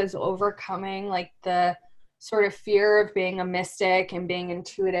journey was overcoming like the sort of fear of being a mystic and being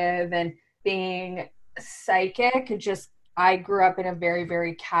intuitive and being psychic. Just I grew up in a very,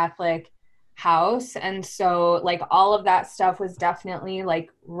 very Catholic house. And so like all of that stuff was definitely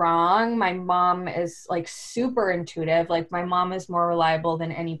like wrong. My mom is like super intuitive. Like my mom is more reliable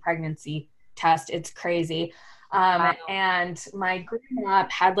than any pregnancy test. It's crazy. And my grandma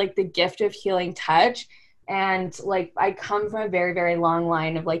had like the gift of healing touch. And like I come from a very, very long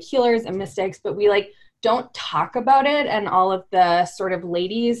line of like healers and mystics, but we like don't talk about it. And all of the sort of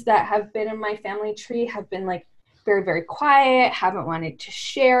ladies that have been in my family tree have been like very, very quiet, haven't wanted to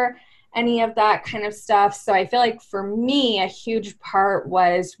share any of that kind of stuff. So I feel like for me, a huge part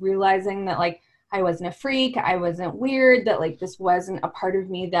was realizing that like I wasn't a freak, I wasn't weird, that like this wasn't a part of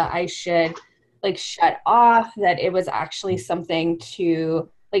me that I should like shut off, that it was actually something to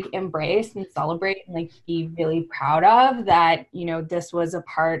like embrace and celebrate and like be really proud of, that, you know, this was a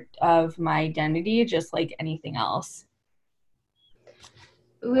part of my identity just like anything else.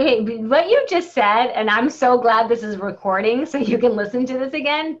 Wait, what you just said, and I'm so glad this is recording so you can listen to this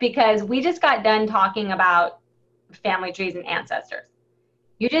again, because we just got done talking about family trees and ancestors.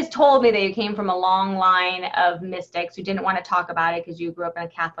 You just told me that you came from a long line of mystics who didn't want to talk about it because you grew up in a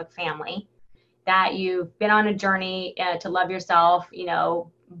Catholic family, that you've been on a journey to love yourself, you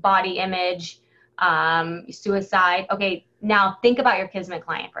know, body image, suicide. Okay, now think about your Kismet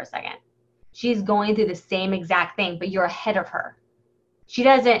client for a second. She's going through the same exact thing, but you're ahead of her. She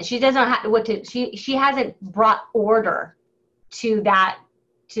doesn't have what to, she hasn't brought order to that,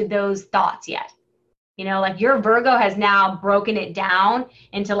 to those thoughts yet. You know, like your Virgo has now broken it down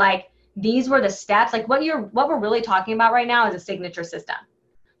into like, these were the steps. Like what we're really talking about right now is a signature system.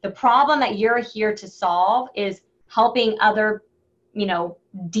 The problem that you're here to solve is helping other, you know,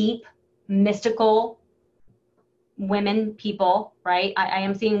 deep, mystical women, people, right? I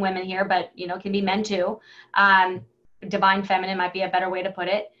am seeing women here, but, you know, it can be men too. Divine feminine might be a better way to put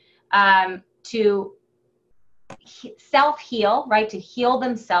it. To self-heal, right? To heal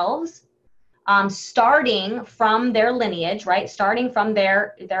themselves, starting from their lineage, right? Starting from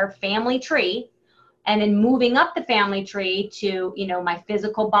their family tree, and then moving up the family tree to, you know, my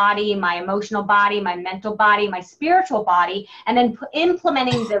physical body, my emotional body, my mental body, my spiritual body, and then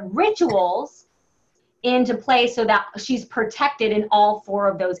implementing the rituals into place so that she's protected in all 4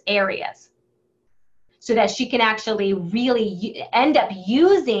 of those areas, so that she can actually really end up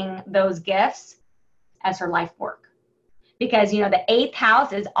using those gifts as her life work. Because, you know, the 8th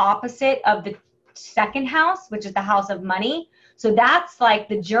house is opposite of the 2nd house, which is the house of money. So that's like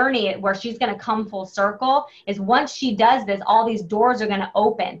the journey where she's going to come full circle, is once she does this, all these doors are going to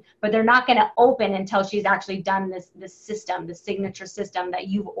open, but they're not going to open until she's actually done this system, the signature system that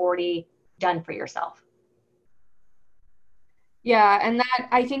you've already done for yourself. Yeah, and that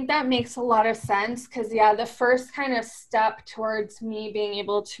I think that makes a lot of sense because yeah, the first kind of step towards me being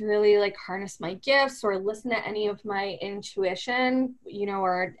able to really like harness my gifts or listen to any of my intuition, you know,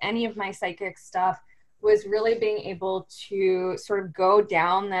 or any of my psychic stuff was really being able to sort of go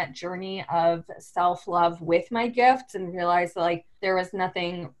down that journey of self-love with my gifts and realize that like there was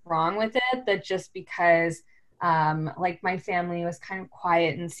nothing wrong with it, that just because like my family was kind of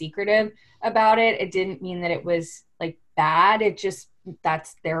quiet and secretive about it, it didn't mean that it was like bad. It just,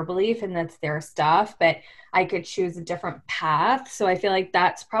 that's their belief and that's their stuff, but I could choose a different path. So I feel like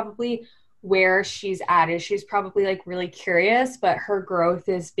that's probably where she's at, is she's probably like really curious, but her growth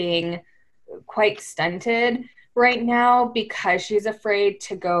is being quite stunted right now because she's afraid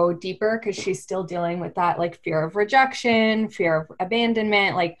to go deeper, because she's still dealing with that like fear of rejection, fear of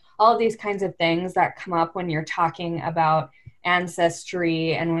abandonment, like all of these kinds of things that come up when you're talking about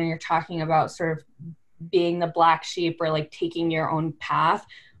ancestry and when you're talking about sort of being the black sheep or like taking your own path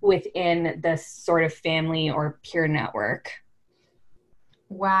within this sort of family or peer network.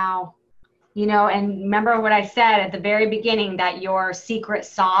 Wow. You know, and remember what I said at the very beginning, that your secret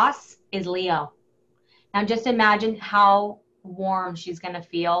sauce is Leo. Now just imagine how warm she's going to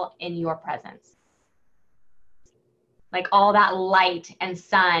feel in your presence. Like all that light and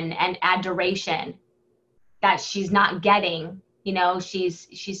sun and adoration that she's not getting, you know, she's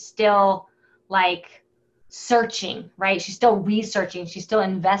still like searching, right? She's still researching, she's still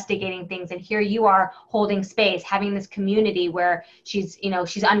investigating things. And here you are holding space, having this community where she's, you know,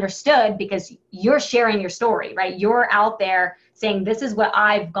 she's understood because you're sharing your story, right? You're out there saying, this is what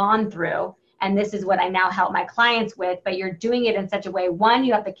I've gone through and this is what I now help my clients with. But you're doing it in such a way, one,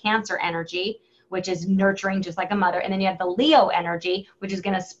 you have the Cancer energy, which is nurturing just like a mother, and then you have the Leo energy, which is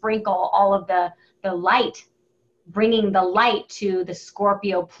going to sprinkle all of the light, bringing the light to the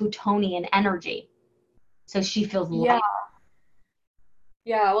Scorpio Plutonian energy. So she feels light.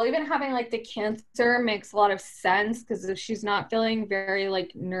 Yeah, well, even having like the Cancer makes a lot of sense, because if she's not feeling very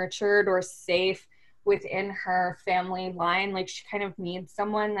like nurtured or safe within her family line, like she kind of needs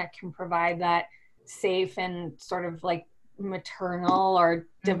someone that can provide that safe and sort of like maternal or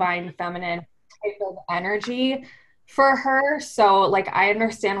divine feminine type of energy for her. So like I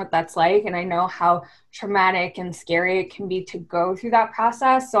understand what that's like, and I know how traumatic and scary it can be to go through that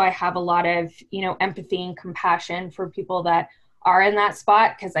process. So I have a lot of, you know, empathy and compassion for people that are in that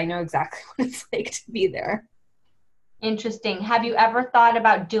spot, because I know exactly what it's like to be there. Interesting. Have you ever thought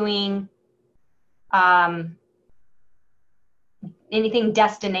about doing anything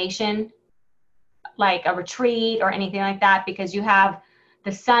destination, like a retreat or anything like that? Because you have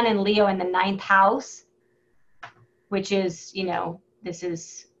the Sun and Leo in the 9th house, which is, you know, this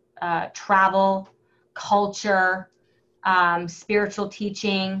is travel, culture, spiritual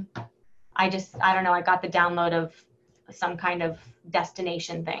teaching. I don't know, I got the download of some kind of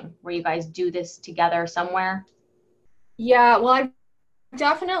destination thing where you guys do this together somewhere. Yeah, well, I've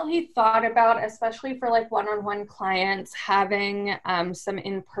definitely thought about, especially for like one-on-one clients, having some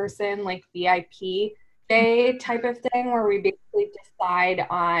in-person like VIP day type of thing where we basically decide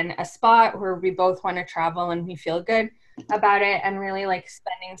on a spot where we both want to travel and we feel good about it, and really like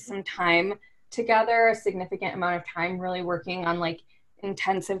spending some time together, a significant amount of time really working on like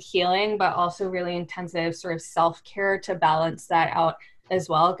intensive healing, but also really intensive sort of self-care to balance that out as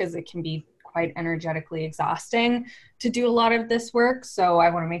well, because it can be quite energetically exhausting to do a lot of this work. So I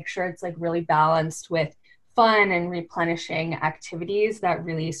want to make sure it's like really balanced with fun and replenishing activities that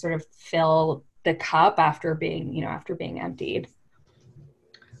really sort of fill the cup after being, after being emptied.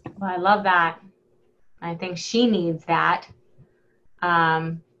 Well, I love that. I think she needs that.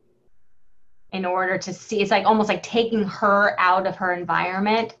 In order to see, it's like almost like taking her out of her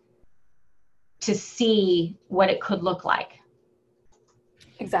environment to see what it could look like.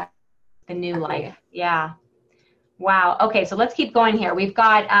 Exactly. The new life. Yeah. Wow. Okay, so let's keep going here. We've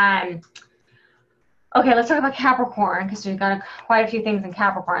got okay, let's talk about Capricorn because we've got quite a few things in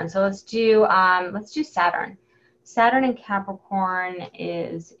Capricorn. So let's do Saturn. Saturn in Capricorn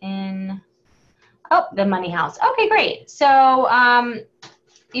is in the money house. Okay, great. So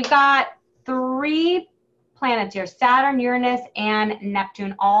you've got 3 planets here, Saturn, Uranus, and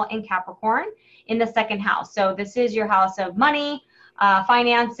Neptune, all in Capricorn in the 2nd house. So this is your house of money,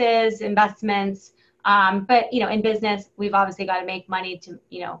 finances, investments. But, in business, we've obviously got to make money to,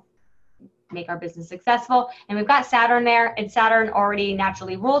 make our business successful. And we've got Saturn there, and Saturn already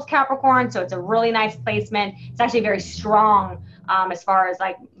naturally rules Capricorn. So it's a really nice placement. It's actually very strong as far as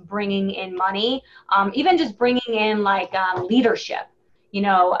like bringing in money, even just bringing in like leadership,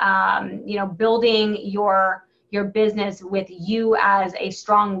 building your business with you as a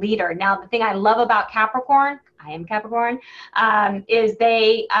strong leader. Now, the thing I love about Capricorn, I am Capricorn, is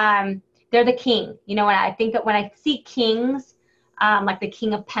they're the king. When I see kings, like the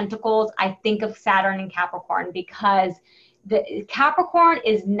King of Pentacles, I think of Saturn and Capricorn because the Capricorn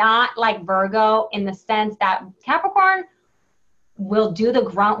is not like Virgo in the sense that Capricorn will do the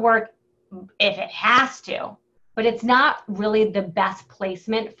grunt work if it has to, but it's not really the best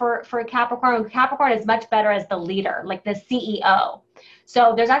placement for Capricorn. Capricorn is much better as the leader, like the CEO.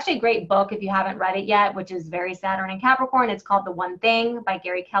 So there's actually a great book, if you haven't read it yet, which is very Saturn and Capricorn. It's called The One Thing by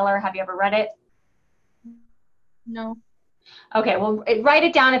Gary Keller. Have you ever read it? No. Okay, well, write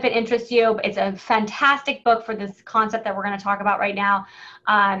it down if it interests you. It's a fantastic book for this concept that we're going to talk about right now.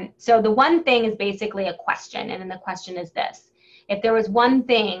 So the one thing is basically a question, and then the question is this. If there was one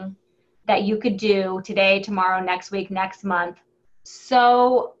thing that you could do today, tomorrow, next week, next month,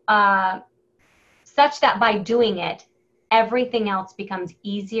 so such that by doing it, everything else becomes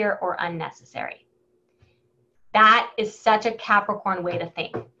easier or unnecessary. That is such a Capricorn way to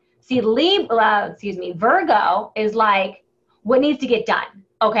think. See, Virgo is like, what needs to get done?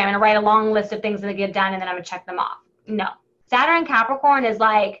 Okay, I'm going to write a long list of things that get done, and then I'm going to check them off. No. Saturn and Capricorn is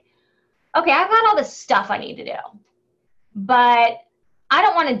like, okay, I've got all this stuff I need to do, but I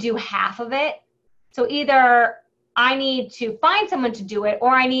don't want to do half of it. So either I need to find someone to do it, or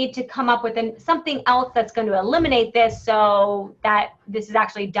I need to come up with something else that's going to eliminate this so that this is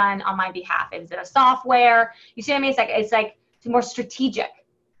actually done on my behalf. Is it a software? You see what I mean? It's more strategic.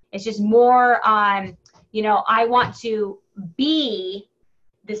 It's just more on, I want to be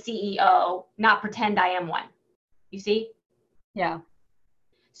the CEO, not pretend I am one. You see? Yeah.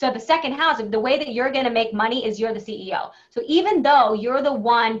 So the 2nd house, the way that you're going to make money is you're the CEO. So even though you're the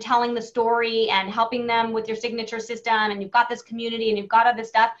one telling the story and helping them with your signature system, and you've got this community and you've got all this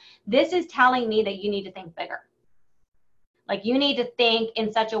stuff, this is telling me that you need to think bigger. Like you need to think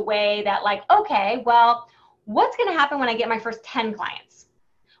in such a way that like, okay, well, what's going to happen when I get my first 10 clients?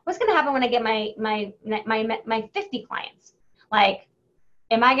 What's going to happen when I get my 50 clients? Like,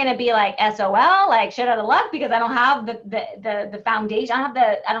 am I going to be like SOL, like shit out of luck because I don't have the foundation? I don't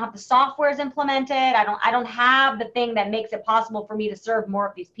have the softwares implemented. I don't have the thing that makes it possible for me to serve more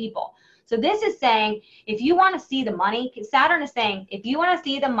of these people. So this is saying, if you want to see the money, Saturn is saying, if you want to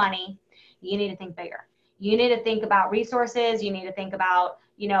see the money, you need to think bigger. You need to think about resources. You need to think about,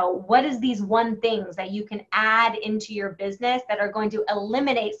 what is these one things that you can add into your business that are going to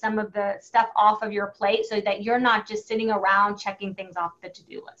eliminate some of the stuff off of your plate so that you're not just sitting around checking things off the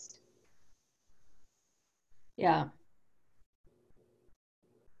to-do list. Yeah.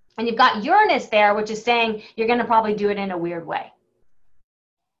 And you've got Uranus there, which is saying you're going to probably do it in a weird way.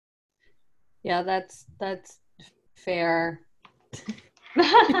 Yeah, that's fair.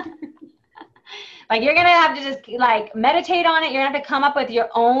 Like you're going to have to just like meditate on it. You're going to have to come up with your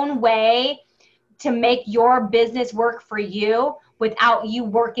own way to make your business work for you without you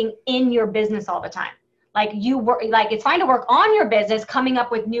working in your business all the time. Like it's fine to work on your business, coming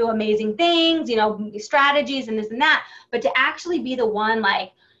up with new amazing things, strategies and this and that, but to actually be the one,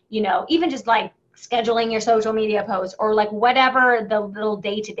 like, even just like scheduling your social media posts or like whatever the little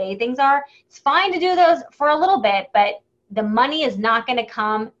day-to-day things are, it's fine to do those for a little bit, but the money is not going to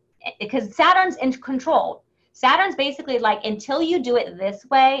come because Saturn's in control. Saturn's basically like, until you do it this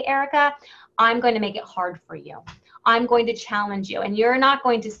way, Erica, I'm going to make it hard for you. I'm going to challenge you, and you're not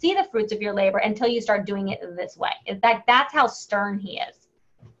going to see the fruits of your labor until you start doing it this way. In fact, that's how stern he is.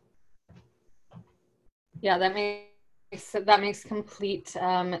 Yeah, that makes that makes complete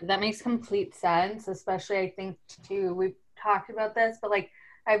sense, especially I think too, we've talked about this, but like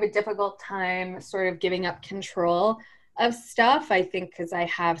I have a difficult time sort of giving up control of stuff. I think because I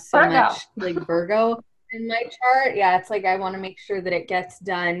have so Virgo. much like Virgo in my chart. Yeah, it's like I want to make sure that it gets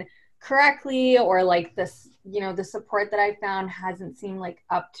done correctly, or like this, the support that I found hasn't seemed like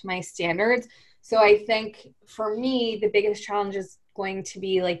up to my standards. So I think for me, the biggest challenge is going to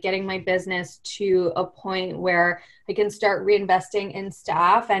be like getting my business to a point where I can start reinvesting in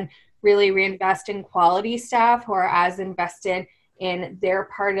staff and really reinvest in quality staff who are as invested in their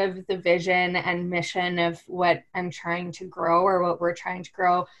part of the vision and mission of what I'm trying to grow, or what we're trying to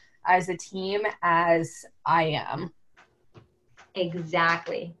grow as a team, as I am.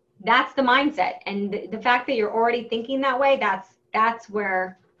 Exactly. That's the mindset. And the fact that you're already thinking that way, that's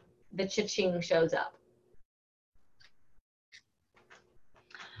where the cha-ching shows up.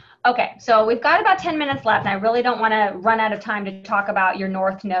 Okay, so we've got about 10 minutes left, and I really don't want to run out of time to talk about your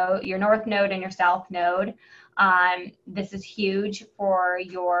north node and your south node. This is huge for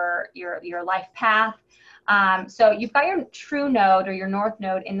your life path. So you've got your true node or your north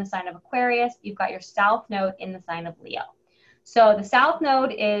node in the sign of Aquarius. You've got your south node in the sign of Leo. So the south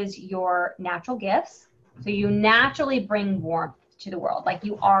node is your natural gifts. So you naturally bring warmth to the world, like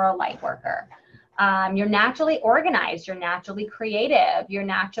you are a light worker. You're naturally organized, you're naturally creative, you're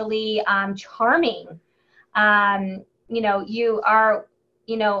naturally charming. You are,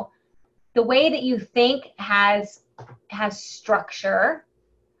 the way that you think has structure.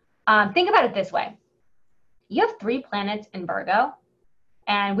 Think about it this way. You have 3 planets in Virgo,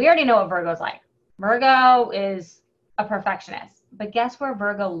 and we already know what Virgo's like. Virgo is a perfectionist, but guess where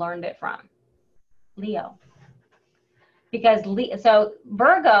Virgo learned it from? Leo. Because so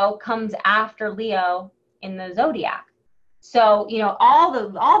Virgo comes after Leo in the zodiac. So,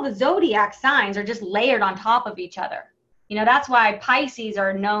 all the zodiac signs are just layered on top of each other. That's why Pisces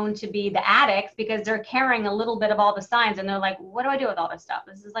are known to be the addicts, because they're carrying a little bit of all the signs, and they're like, what do I do with all this stuff?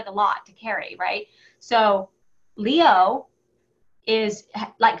 This is like a lot to carry, right? So Leo is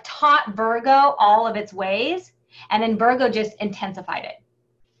like taught Virgo all of its ways, and then Virgo just intensified it.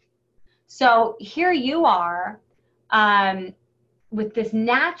 So here you are, with this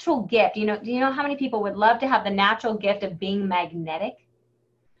natural gift. Do you know how many people would love to have the natural gift of being magnetic?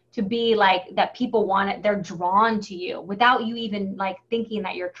 To be like that, people want it, they're drawn to you without you even like thinking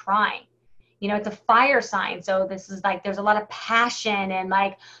that you're trying. It's a fire sign. So this is like, there's a lot of passion and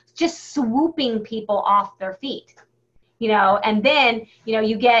like just swooping people off their feet. And then,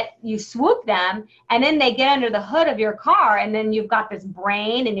 you swoop them, and then they get under the hood of your car, and then you've got this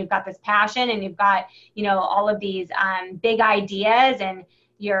brain, and you've got this passion, and you've got, all of these big ideas, and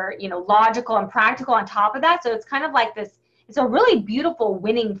you're, logical and practical on top of that. So it's kind of like this, it's a really beautiful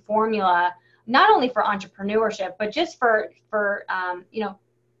winning formula, not only for entrepreneurship, but just for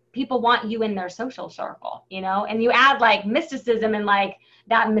people want you in their social circle, and you add like mysticism and like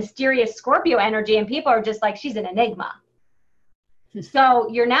that mysterious Scorpio energy, and people are just like, she's an enigma. So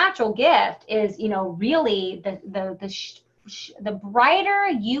your natural gift is, really the brighter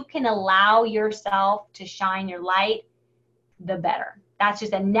you can allow yourself to shine your light, the better. That's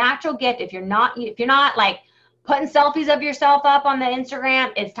just a natural gift. If you're not like putting selfies of yourself up on the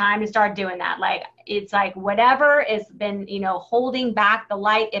Instagram, it's time to start doing that. Like, it's like whatever has been, holding back the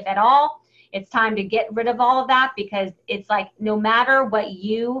light, if at all, it's time to get rid of all of that, because it's like, no matter what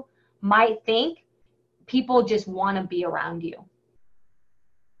you might think, people just want to be around you.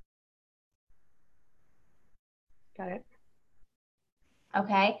 Got it.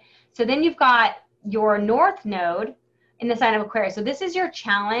 Okay. So then you've got your north node in the sign of Aquarius. So this is your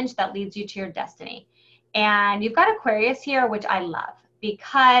challenge that leads you to your destiny. And you've got Aquarius here, which I love,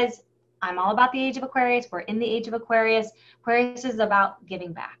 because I'm all about the age of Aquarius. We're in the age of Aquarius. Aquarius is about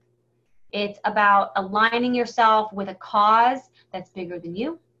giving back. It's about aligning yourself with a cause that's bigger than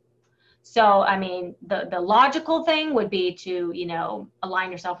you. So, I mean, the logical thing would be to,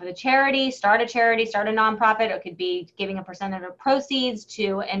 align yourself with a charity, start a nonprofit. It could be giving a percentage of proceeds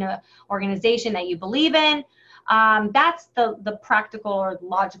to an organization that you believe in. That's the practical or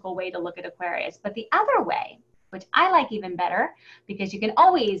logical way to look at Aquarius. But the other way, which I like even better, because you can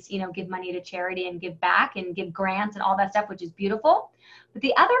always, give money to charity and give back and give grants and all that stuff, which is beautiful. But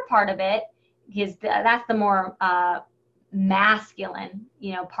the other part of it is that's the more masculine,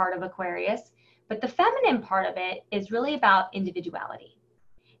 part of Aquarius. But the feminine part of it is really about individuality.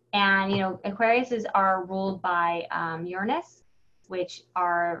 And, Aquariuses are ruled by Uranus, which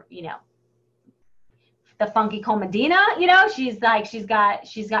are, the funky comedina,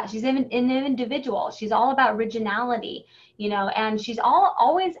 she's an individual. She's all about originality, and she's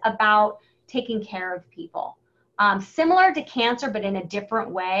always about taking care of people. Similar to Cancer, but in a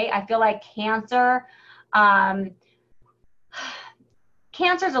different way. I feel like Cancer is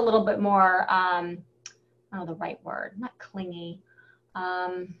a little bit more, I don't know the right word, not clingy.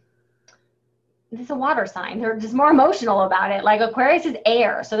 It's a water sign. They're just more emotional about it. Like Aquarius is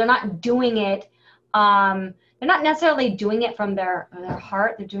air, so they're not doing it. They're not necessarily doing it from their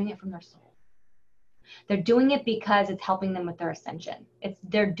heart. They're doing it from their soul. They're doing it because it's helping them with their ascension.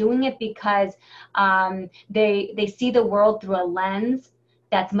 They're doing it because they see the world through a lens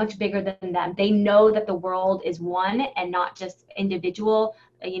that's much bigger than them. They know that the world is one and not just individual.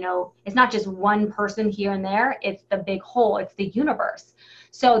 It's not just one person here and there. It's the big whole. It's the universe.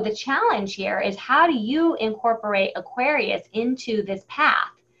 So the challenge here is, how do you incorporate Aquarius into this path,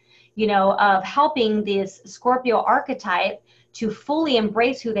 of helping this Scorpio archetype to fully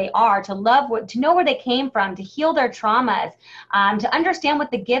embrace who they are, to to know where they came from, to heal their traumas, to understand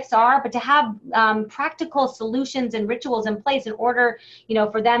what the gifts are, but to have practical solutions and rituals in place in order,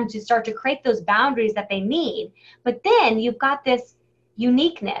 for them to start to create those boundaries that they need. But then you've got this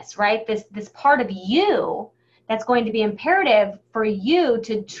uniqueness, right? This part of you that's going to be imperative for you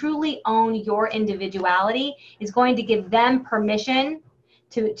to truly own your individuality, is going to give them permission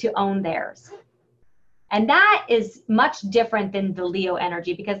to own theirs. And that is much different than the Leo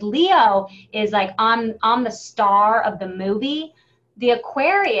energy, because Leo is like, I'm the star of the movie. The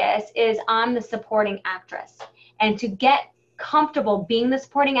Aquarius is, I'm the supporting actress. And to get comfortable being the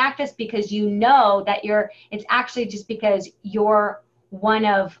supporting actress, because that it's actually just because you're one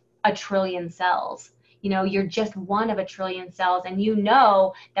of a trillion cells. You're just one of a trillion cells. And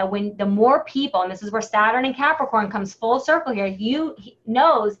that when the more people, and this is where Saturn and Capricorn comes full circle here,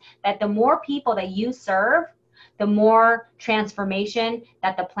 knows that the more people that you serve, the more transformation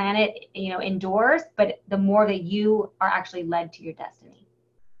that the planet, endures, but the more that you are actually led to your destiny.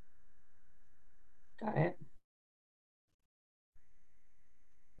 Got it.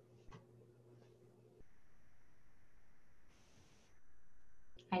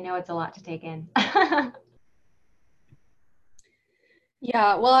 I know it's a lot to take in.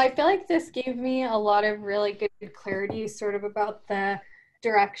 Yeah, well, I feel like this gave me a lot of really good clarity sort of about the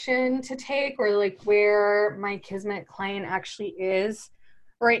direction to take, or like where my Kismet client actually is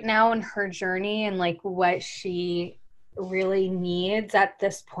right now in her journey, and like what she really needs at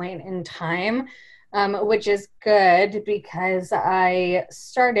this point in time, which is good because I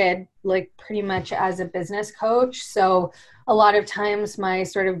started like pretty much as a business coach. So a lot of times my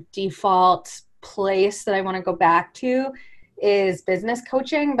sort of default place that I want to go back to is business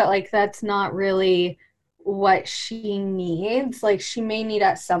coaching, but like that's not really what she needs. Like she may need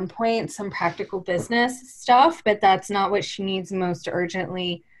at some point some practical business stuff, but that's not what she needs most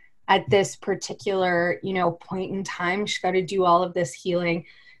urgently at this particular, point in time. She's got to do all of this healing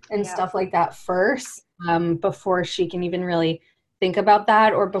and stuff like that first, before she can even really think about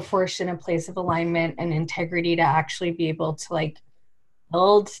that, or before she's in a place of alignment and integrity to actually be able to like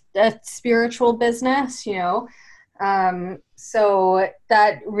build a spiritual business, so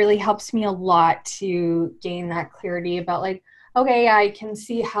that really helps me a lot to gain that clarity about like, okay, I can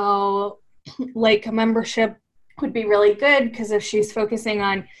see how like a membership would be really good, because if she's focusing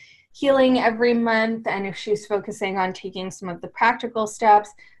on healing every month, and if she's focusing on taking some of the practical steps,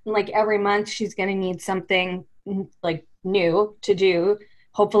 and like every month she's going to need something like new to do.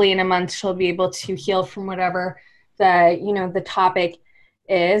 Hopefully in a month she'll be able to heal from whatever the topic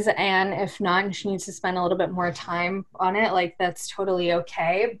is, and if not, and she needs to spend a little bit more time on it, like that's totally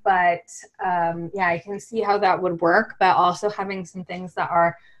okay. But I can see how that would work, but also having some things that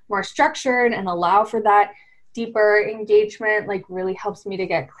are more structured and allow for that deeper engagement like really helps me to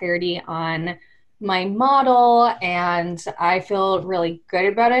get clarity on my model, and I feel really good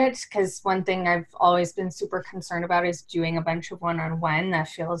about it, because one thing I've always been super concerned about is doing a bunch of one-on-one. That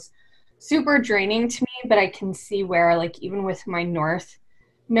feels super draining to me, but I can see where like even with my North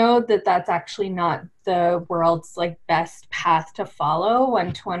node that's actually not the world's like best path to follow.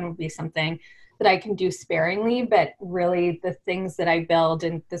 One-to-one would be something that I can do sparingly, but really the things that I build,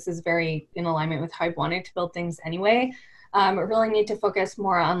 and this is very in alignment with how I wanted to build things anyway, I really need to focus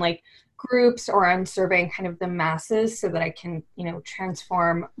more on like groups or on serving kind of the masses, so that I can,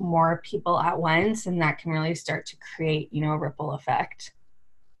 transform more people at once, and that can really start to create, a ripple effect.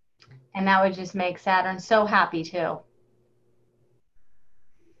 And that would just make Saturn so happy too.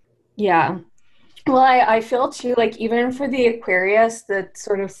 Yeah. Well, I feel too, like even for the Aquarius, the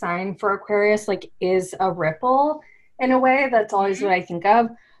sort of sign for Aquarius, like is a ripple in a way. That's always what I think of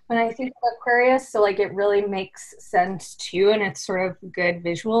when I think of Aquarius. So like it really makes sense too. And it's sort of good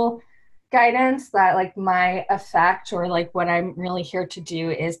visual guidance that like my effect, or like what I'm really here to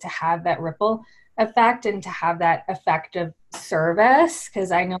do, is to have that ripple effect and to have that effective service.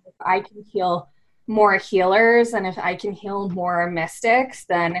 Because I know if I can heal more healers and if I can heal more mystics,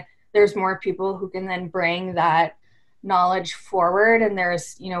 then there's more people who can then bring that knowledge forward, and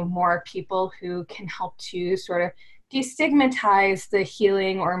there's more people who can help to sort of destigmatize the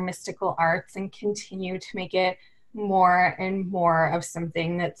healing or mystical arts and continue to make it more and more of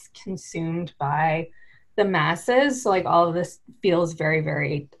something that's consumed by the masses. So like all of this feels very,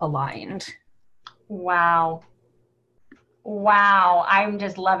 very aligned. Wow. Wow. I'm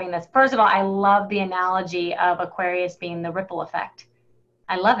just loving this. First of all, I love the analogy of Aquarius being the ripple effect.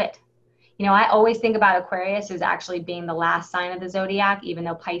 I love it. I always think about Aquarius as actually being the last sign of the zodiac, even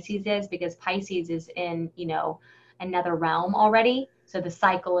though Pisces is, because Pisces is in, another realm already. So the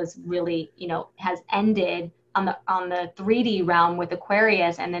cycle is really, has ended on the 3D realm with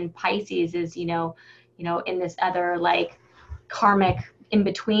Aquarius, and then Pisces is, in this other like karmic in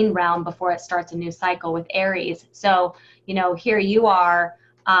between realm before it starts a new cycle with Aries. So, here you are,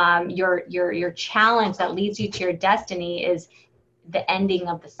 your challenge that leads you to your destiny is the ending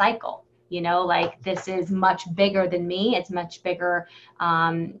of the cycle. Like this is much bigger than me. It's much bigger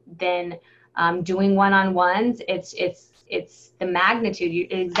than doing one-on-ones. It's the magnitude.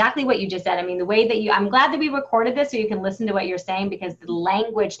 Exactly what you just said. I mean, the way that I'm glad that we recorded this so you can listen to what you're saying, because the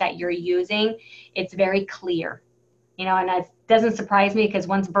language that you're using, it's very clear. And that doesn't surprise me, because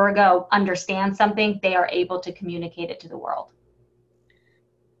once Virgo understands something, they are able to communicate it to the world.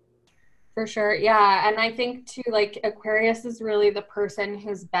 For sure. Yeah. And I think too, like Aquarius is really the person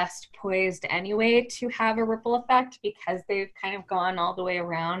who's best poised anyway to have a ripple effect, because they've kind of gone all the way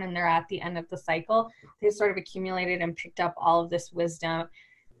around and they're at the end of the cycle. They've sort of accumulated and picked up all of this wisdom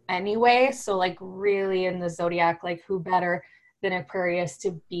anyway. So like really in the zodiac, like who better than Aquarius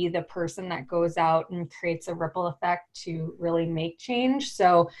to be the person that goes out and creates a ripple effect to really make change.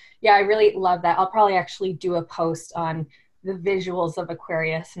 So yeah, I really love that. I'll probably actually do a post on the visuals of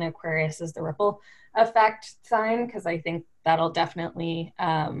Aquarius, and Aquarius is the ripple effect sign, because I think that'll definitely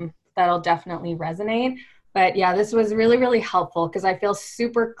resonate. But yeah, this was really, really helpful, because I feel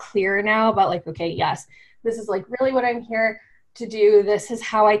super clear now about like, okay, yes, this is like really what I'm here to do. This is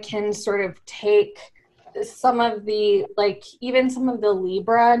how I can sort of take some of the, like even some of the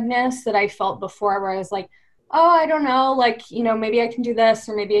Libra-ness that I felt before, where I was like, oh, I don't know, like, maybe I can do this,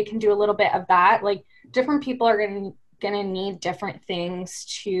 or maybe I can do a little bit of that. Like different people are going to need different things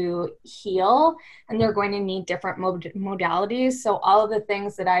to heal, and they're going to need different modalities. So all of the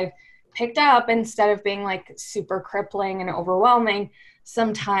things that I've picked up, instead of being like super crippling and overwhelming,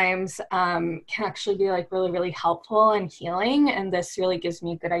 sometimes can actually be like really, really helpful and healing. And this really gives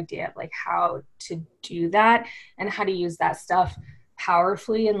me a good idea of like how to do that and how to use that stuff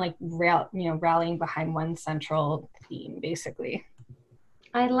powerfully, and like rallying behind one central theme, basically.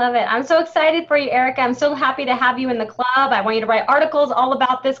 I love it. I'm so excited for you, Erica. I'm so happy to have you in the club. I want you to write articles all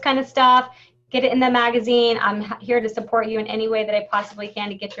about this kind of stuff. Get it in the magazine. I'm here to support you in any way that I possibly can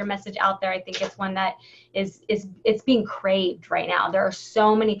to get your message out there. I think it's one that it's being craved right now. There are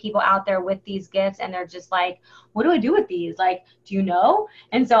so many people out there with these gifts, and they're just like, what do I do with these? Like, do you know?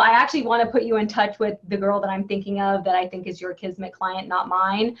 And so I actually want to put you in touch with the girl that I'm thinking of, that I think is your Kismet client, not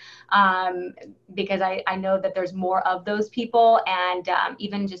mine, because I know that there's more of those people. And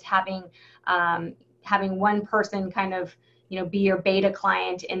even just having one person kind of be your beta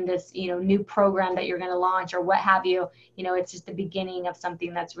client in this, new program that you're going to launch or what have you, it's just the beginning of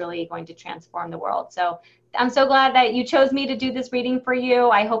something that's really going to transform the world. So I'm so glad that you chose me to do this reading for you.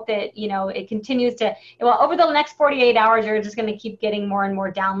 I hope that, it continues to, well, over the next 48 hours, you're just going to keep getting more and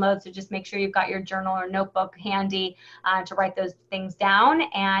more downloads. So just make sure you've got your journal or notebook handy to write those things down.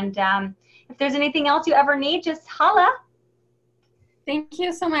 And if there's anything else you ever need, just holla. Thank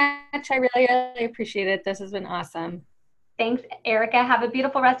you so much. I really, really appreciate it. This has been awesome. Thanks, Erica. Have a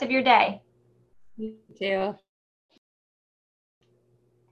beautiful rest of your day. You too.